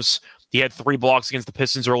 games. He had 3 blocks against the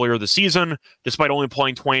Pistons earlier this season, despite only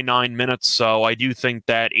playing 29 minutes. So I do think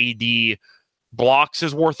that AD Blocks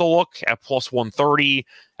is worth a look at plus 130.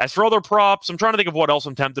 As for other props, I'm trying to think of what else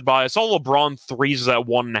I'm tempted by. I saw LeBron threes is at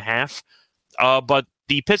 1.5. But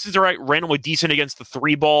the Pistons are randomly decent against the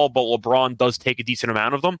three ball, but LeBron does take a decent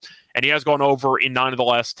amount of them. And he has gone over in 9 of the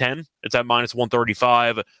last 10. It's at minus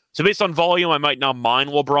 135. So based on volume, I might not mind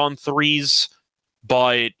LeBron threes,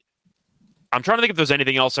 but I'm trying to think if there's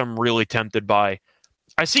anything else I'm really tempted by.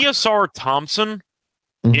 I see Ausar Thompson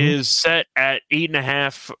is set at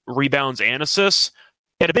 8.5 rebounds and assists.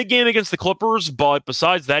 He had a big game against the Clippers, but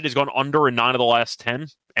besides that, he's gone under in 9 of the last 10,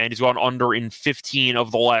 and he's gone under in 15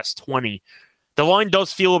 of the last 20. The line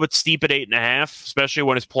does feel a bit steep at 8.5, especially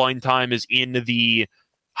when his playing time is in the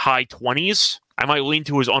high 20s. I might lean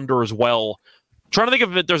to his under as well. Trying to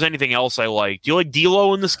think if there's anything else I like. Do you like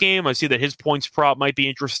D'Lo in this game? I see that his points prop might be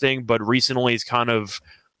interesting, but recently he's kind of,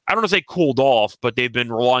 I don't want to say cooled off, but they've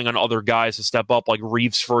been relying on other guys to step up, like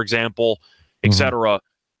Reeves, for example, etc.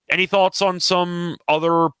 Any thoughts on some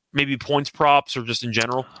other maybe points props or just in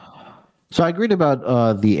general? So I agreed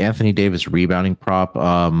about the Anthony Davis rebounding prop.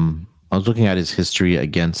 I was looking at his history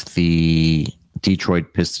against the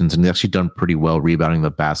Detroit Pistons, and he's actually done pretty well rebounding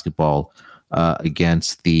the basketball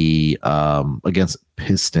against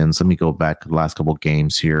Pistons. Let me go back to the last couple of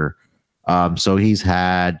games here. So he's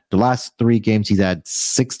had the last 3 games, he's had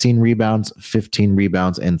 16 rebounds, 15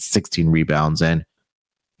 rebounds, and 16 rebounds. And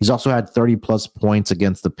he's also had 30 plus points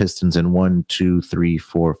against the Pistons in 4 of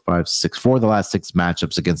the last 6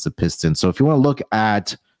 matchups against the Pistons. So if you want to look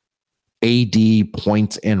at AD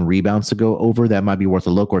points and rebounds to go over, that might be worth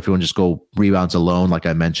a look. Or if you want to just go rebounds alone, like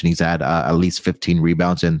I mentioned, he's had at least 15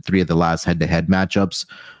 rebounds in 3 of the last head-to-head matchups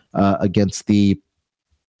against the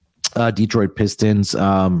Detroit Pistons.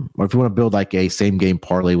 Or if you want to build like a same game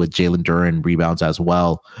parlay with Jalen Duren rebounds as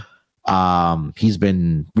well, he's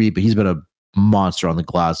been a monster on the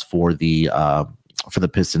glass for the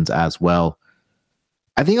Pistons as well.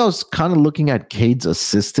 I think I was kind of looking at Cade's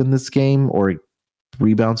assist in this game, or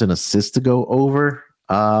rebounds and assists to go over.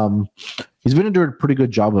 He's been doing a pretty good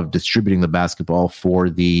job of distributing the basketball for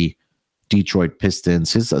the Detroit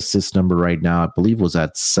Pistons. His assist number right now, I believe, was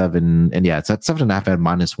at 7, and it's at 7.5 at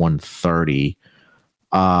minus 130.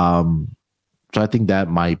 So I think that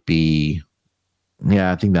might be,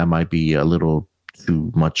 a little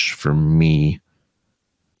too much for me.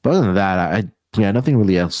 But other than that, nothing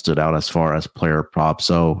really else stood out as far as player props.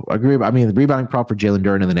 So I agree. I mean, the rebounding prop for Jalen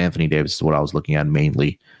Duren and then Anthony Davis is what I was looking at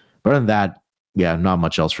mainly. But other than that, not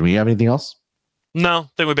much else for me. You have anything else? No, I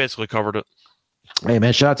think we basically covered it. Hey,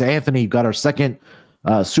 man, shout out to Anthony. Got our second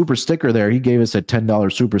super sticker there. He gave us a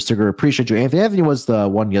 $10 super sticker. Appreciate you, Anthony. Anthony was the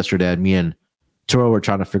one yesterday. Me and Turo were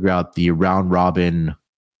trying to figure out the round robin,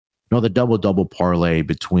 the double parlay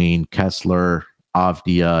between Kessler,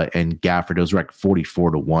 Avdia, and Gafford. It was like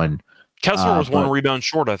 44-1. Kessler was 1 rebound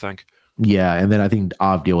short, I think. Yeah, and then I think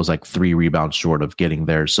Avdia was like 3 rebounds short of getting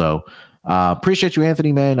there. So appreciate you,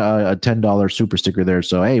 Anthony, man. A $10 super sticker there.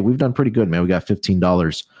 So, hey, we've done pretty good, man. We got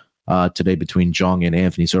 $15 today between Jong and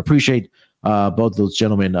Anthony. So appreciate both those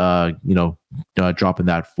gentlemen, dropping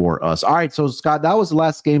that for us. All right, so Scott, that was the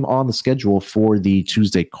last game on the schedule for the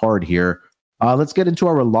Tuesday card here. Let's get into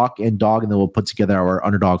our lock and dog, and then we'll put together our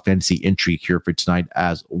underdog fantasy entry here for tonight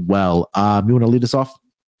as well. You want to lead us off?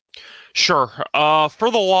 Sure.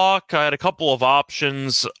 For the lock, I had a couple of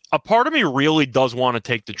options. A part of me really does want to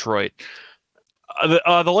take Detroit.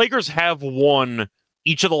 The Lakers have won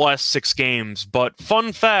each of the last 6 games, but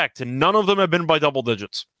fun fact, none of them have been by double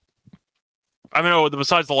digits. I mean,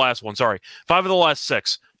 besides the last one, sorry. 5 of the last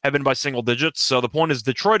 6 have been by single digits. So the point is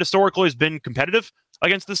Detroit historically has been competitive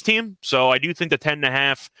against this team. So I do think the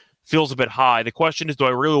 10.5 feels a bit high. The question is, do I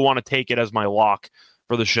really want to take it as my lock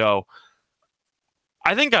for the show?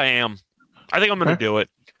 I think I am. I think I'm going to do it.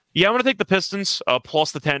 Yeah, I'm going to take the Pistons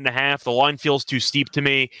plus the 10.5. The line feels too steep to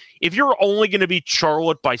me. If you're only going to beat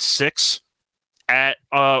Charlotte by 6 at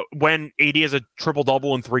when AD has a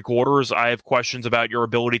triple-double in 3 quarters, I have questions about your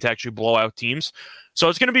ability to actually blow out teams. So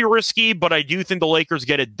it's going to be risky, but I do think the Lakers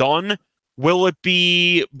get it done. Will it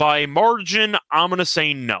be by margin? I'm going to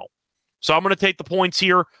say no. So I'm going to take the points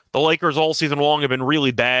here. The Lakers all season long have been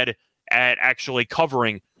really bad at actually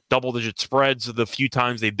covering double-digit spreads the few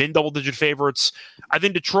times they've been double-digit favorites. I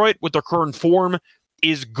think Detroit, with their current form,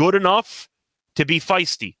 is good enough to be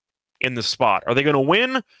feisty in this spot. Are they going to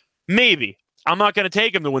win? Maybe. I'm not going to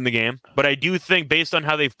take them to win the game, but I do think based on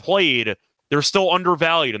how they've played, they're still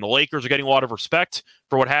undervalued, and the Lakers are getting a lot of respect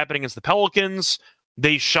for what happened against the Pelicans.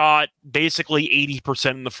 They shot basically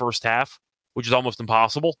 80% in the first half, which is almost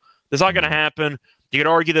impossible. That's not going to happen. You could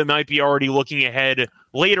argue they might be already looking ahead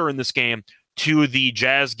later in this game to the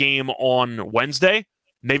Jazz game on Wednesday,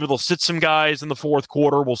 Maybe they'll sit some guys in the fourth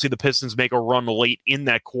quarter. We'll see the Pistons make a run late in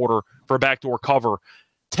that quarter for a backdoor cover.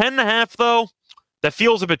 10.5, though, that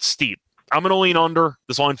feels a bit steep. I'm going to lean under.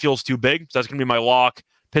 This line feels too big, so that's going to be my lock.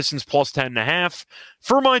 Pistons plus 10.5.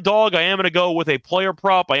 For my dog, I am going to go with a player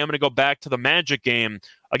prop. I am going to go back to the Magic game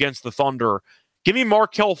against the Thunder. Give me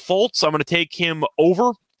Markelle Fultz. I'm going to take him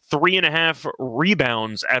over 3.5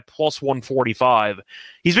 rebounds at plus 145.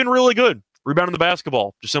 He's been really good rebounding the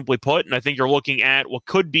basketball, just simply put, and I think you're looking at what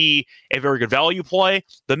could be a very good value play.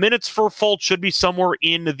 The minutes for Fultz should be somewhere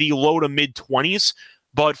in the low to mid-20s,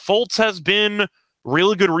 but Fultz has been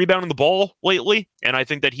really good rebounding the ball lately, and I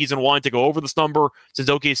think that he's in line to go over this number since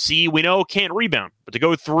OKC, we know, can't rebound. But to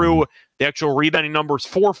go through the actual rebounding numbers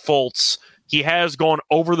for Fultz, he has gone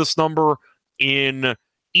over this number in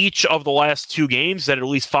each of the last 2 games. He's had at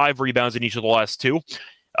least 5 rebounds in each of the last 2.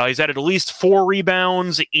 He's had at least 4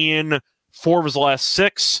 rebounds in 4 of his last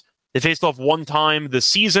 6. They faced off 1 time this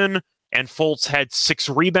season, and Fultz had 6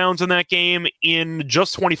 rebounds in that game in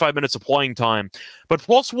just 25 minutes of playing time. But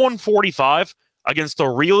plus 145 against a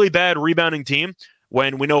really bad rebounding team,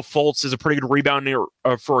 when we know Fultz is a pretty good rebounder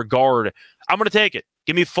for a guard, I'm going to take it.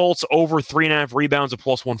 Give me Fultz over 3.5 rebounds at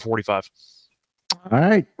plus 145. All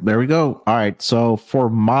right, there we go. All right, so for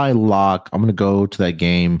my lock, I'm going to go to that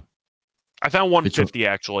game. I found 150,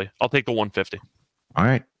 actually. I'll take the 150. All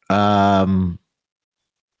right. All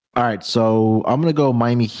right, so I'm going to go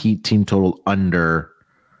Miami Heat team total under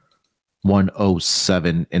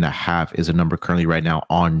 107.5 is a number currently right now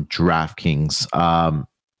on DraftKings.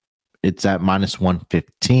 It's at minus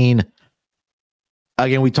 115.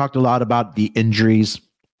 Again, we talked a lot about the injuries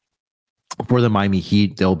for the Miami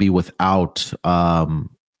Heat. They'll be without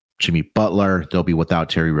Jimmy Butler. They'll be without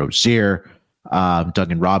Terry Rozier.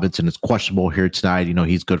 Duncan Robinson is questionable here tonight. You know,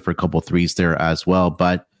 he's good for a couple threes there as well.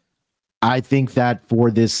 But I think that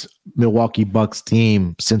for this Milwaukee Bucks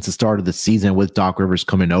team, since the start of the season with Doc Rivers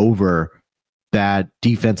coming over, that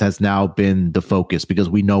defense has now been the focus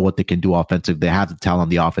because we know what they can do offensive. They have the talent on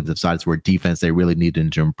the offensive side. It's where defense they really need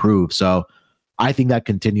to improve. So I think that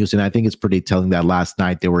continues, and I think it's pretty telling that last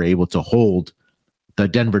night they were able to hold the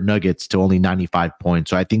Denver Nuggets to only 95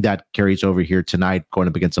 points. So I think that carries over here tonight going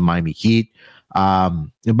up against the Miami Heat.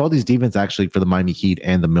 And both these defense actually for the Miami Heat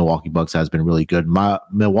and the Milwaukee Bucks has been really good.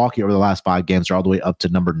 Milwaukee over the last 5 games are all the way up to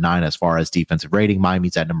number 9 as far as defensive rating.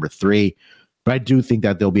 Miami's at number 3. But I do think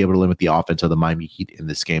that they'll be able to limit the offense of the Miami Heat in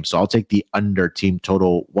this game. So I'll take the under team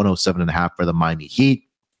total 107.5 for the Miami Heat.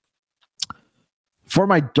 For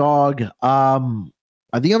my dog, I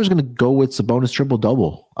think I'm just going to go with Sabonis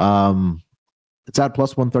triple-double. It's at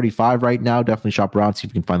plus 135 right now. Definitely shop around, see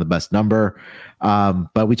if you can find the best number.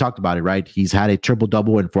 But we talked about it, right? He's had a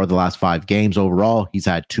triple-double in 4 of the last 5 games overall. He's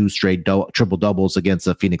had 2 straight triple-doubles against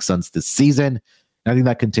the Phoenix Suns this season. And I think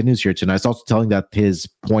that continues here tonight. It's also telling that his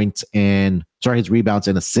his rebounds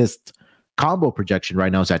and assist combo projection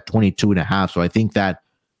right now is at 22.5. So I think that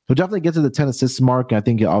he'll definitely get to the 10 assists mark. And I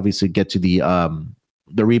think he'll obviously get to the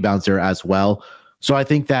rebounds there as well. So I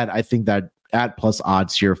think that at plus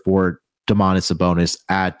odds here for Domantas Sabonis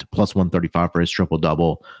at plus 135 for his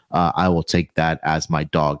triple-double, I will take that as my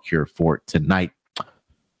dog here for tonight.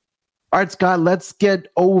 All right, Scott, let's get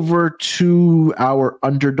over to our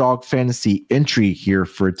underdog fantasy entry here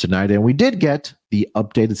for tonight. And we did get the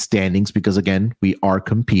updated standings because, again, we are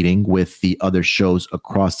competing with the other shows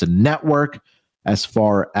across the network as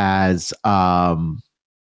far as,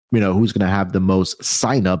 who's going to have the most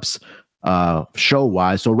signups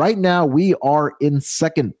show-wise. So right now we are in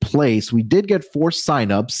second place. We did get 4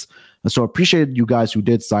 signups. So appreciate you guys who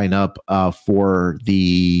did sign up for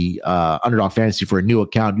the Underdog Fantasy for a new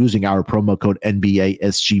account using our promo code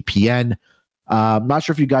NBASGPN. I'm not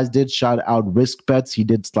sure if you guys did shout out Risk Bets. He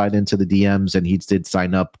did slide into the DMs and he did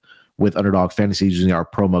sign up with Underdog Fantasy using our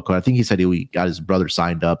promo code. I think he said he got his brother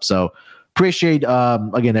signed up. So appreciate,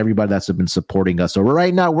 again, everybody that's been supporting us. So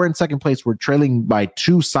right now we're in second place. We're trailing by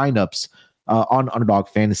 2 signups on Underdog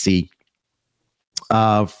Fantasy.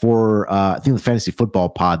 For I think the Fantasy Football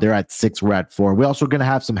Pod. They're at 6, we're at 4. We're also going to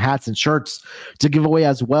have some hats and shirts to give away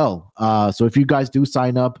as well. So if you guys do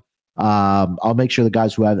sign up, I'll make sure the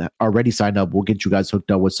guys who have already signed up will get you guys hooked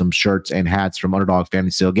up with some shirts and hats from Underdog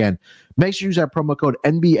Fantasy. So again, make sure you use that promo code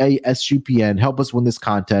NBASGPN. Help us win this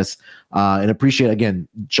contest. And appreciate, again,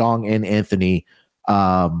 Jong and Anthony,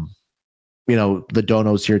 the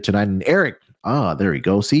donos here tonight. And Eric, there we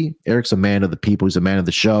go. See, Eric's a man of the people. He's a man of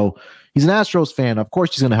the show. He's an Astros fan. Of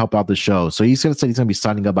course, he's going to help out the show. So he's going to say he's going to be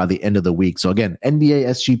signing up by the end of the week. So again, NBA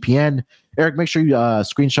SGPN. Eric, make sure you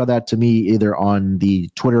screenshot that to me either on the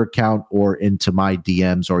Twitter account or into my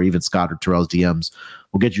DMs or even Scott or Terrell's DMs.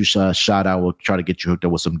 We'll get you a shout out. We'll try to get you hooked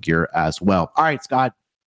up with some gear as well. All right, Scott,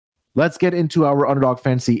 let's get into our underdog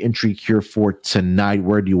fantasy entry here for tonight.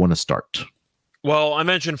 Where do you want to start? Well, I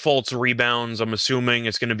mentioned Fultz rebounds. I'm assuming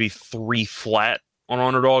it's going to be 3 flat on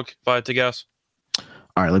underdog, if I had to guess.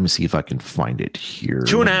 All right, let me see if I can find it here.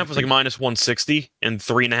 2.5 was like minus 160, and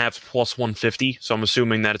 3.5 plus 150. So I'm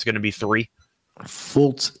assuming that it's going to be 3.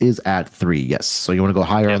 Fultz is at 3, yes. So you want to go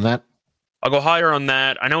higher on that? I'll go higher on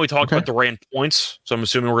that. I know we talked about Durant points, so I'm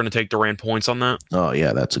assuming we're going to take Durant points on that. Oh,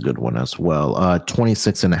 yeah, that's a good one as well.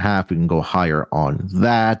 26.5, we can go higher on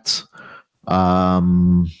that.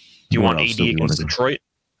 Do you want AD against Detroit?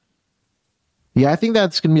 Yeah, I think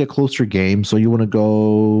that's going to be a closer game. So you want to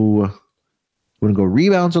go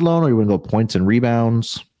rebounds alone, or you want to go points and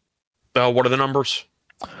rebounds? What are the numbers?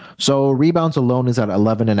 So rebounds alone is at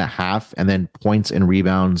 11.5, and then points and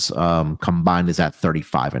rebounds combined is at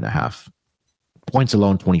 35.5. Points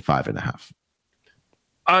alone, 25.5.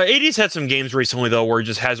 AD's had some games recently, though, where he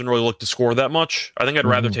just hasn't really looked to score that much. I think I'd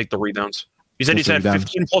rather take the rebounds. You said he's had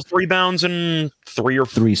 15 plus rebounds in 3 or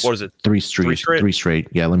 4. What is it? 3 straight. 3 straight.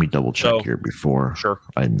 Yeah, let me double check here before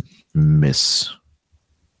I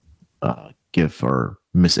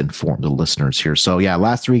misinform the listeners here. So, yeah,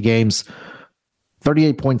 last 3 games,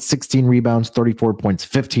 38 points, 16 rebounds, 34 points,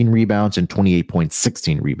 15 rebounds, and 28 points,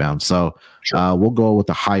 16 rebounds. So we'll go with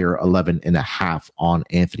the higher 11.5 on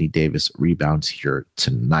Anthony Davis rebounds here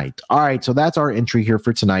tonight. All right, so that's our entry here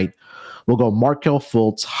for tonight. We'll go Markelle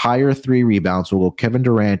Fultz, higher 3 rebounds. We'll go Kevin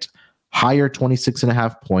Durant, higher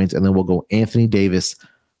 26.5 points. And then we'll go Anthony Davis,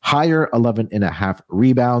 higher 11.5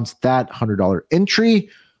 rebounds. That $100 entry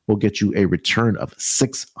will get you a return of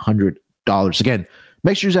 $600. Again,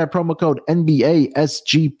 make sure you use that promo code NBASGPN.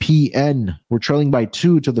 We're trailing by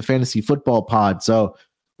 2 to the Fantasy Football Pod. So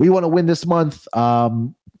we want to win this month.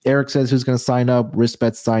 Eric says who's going to sign up.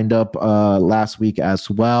 Wristbet signed up last week as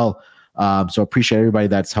well. So appreciate everybody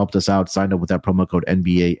that's helped us out, signed up with that promo code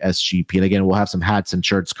NBASGP. And again, we'll have some hats and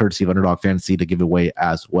shirts courtesy of Underdog Fantasy to give away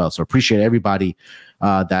as well. So appreciate everybody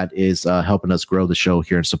that is helping us grow the show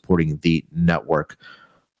here and supporting the network.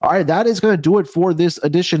 All right, that is going to do it for this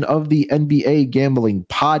edition of the NBA Gambling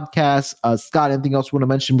Podcast. Scott, anything else you want to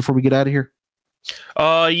mention before we get out of here?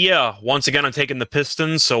 Yeah. Once again, I'm taking the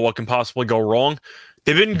Pistons, so what can possibly go wrong?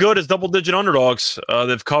 They've been good as double-digit underdogs.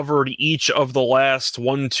 They've covered each of the last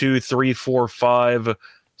 1, 2, 3, 4, 5,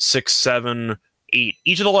 6, 7, 8.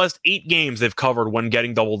 Each of the last 8 games they've covered when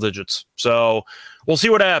getting double digits. So we'll see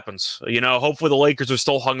what happens. You know, hopefully the Lakers are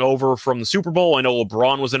still hungover from the Super Bowl. I know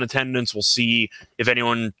LeBron was in attendance. We'll see if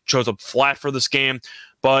anyone shows up flat for this game.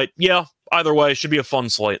 But yeah, either way, it should be a fun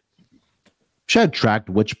slate. Should tracked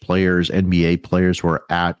which players, NBA players, were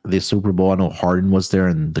at the Super Bowl. I know Harden was there,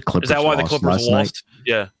 and the Clippers. Is that why the Clippers lost? Night.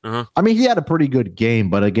 Yeah. I mean, he had a pretty good game,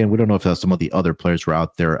 but again, we don't know if some of the other players were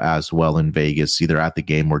out there as well in Vegas, either at the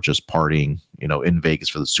game or just partying, in Vegas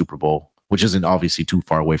for the Super Bowl, which isn't obviously too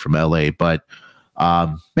far away from LA, but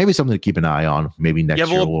maybe something to keep an eye on. Maybe next year.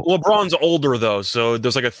 LeBron's older though, so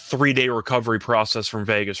there's like a 3-day recovery process from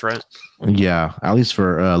Vegas, right? Yeah, at least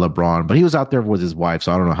for LeBron, but he was out there with his wife,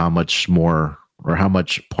 so I don't know how much more or how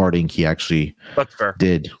much partying he actually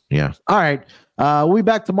did. Yeah. All right. We'll be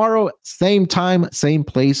back tomorrow, same time, same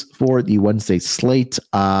place for the Wednesday slate.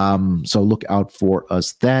 So look out for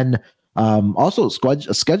us then. Also, a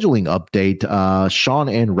scheduling update. Sean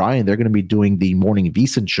and Ryan, they're going to be doing the Morning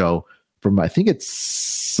VSiN show from, I think it's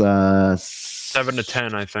 7 to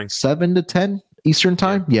 10, I think. 7 to 10 Eastern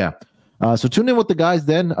time? Yeah. So tune in with the guys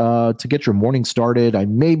then to get your morning started. I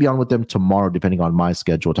may be on with them tomorrow, depending on my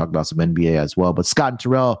schedule. We'll talk about some NBA as well. But Scott and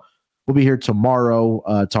Terrell will be here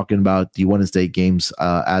tomorrow talking about the Wednesday games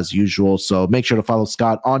as usual. So make sure to follow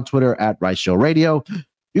Scott on Twitter at Rice Show Radio.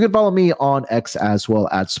 You can follow me on X as well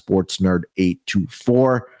at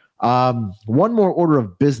SportsNerd824. One more order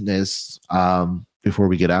of business before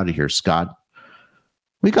we get out of here, Scott.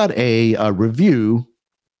 We got a review.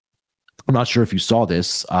 I'm not sure if you saw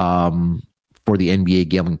this for the NBA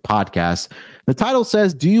Gambling Podcast. The title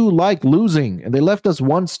says, "Do you like losing?" And they left us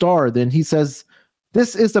 1 star. Then he says,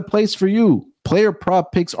 "This is the place for you. Player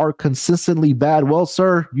prop picks are consistently bad." Well,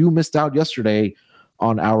 sir, you missed out yesterday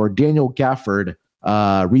on our Daniel Gafford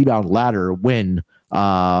rebound ladder win.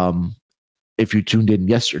 If you tuned in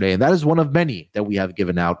yesterday, and that is one of many that we have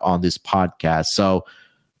given out on this podcast. So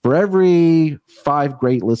for every 5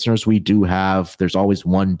 great listeners we do have, there's always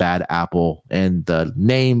 1 bad apple, and the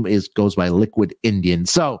name goes by Liquid Indian.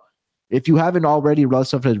 So if you haven't already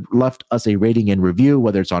left us a rating and review,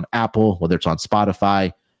 whether it's on Apple, whether it's on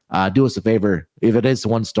Spotify, do us a favor. If it is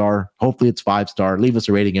 1 star, hopefully it's 5 star, leave us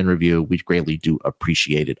a rating and review. We greatly do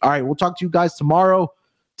appreciate it. All right, we'll talk to you guys tomorrow.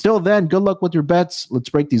 Till then, good luck with your bets. Let's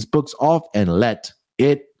break these books off and let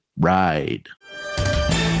it ride.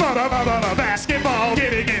 Basketball,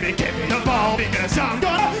 gimme, gimme, gimme.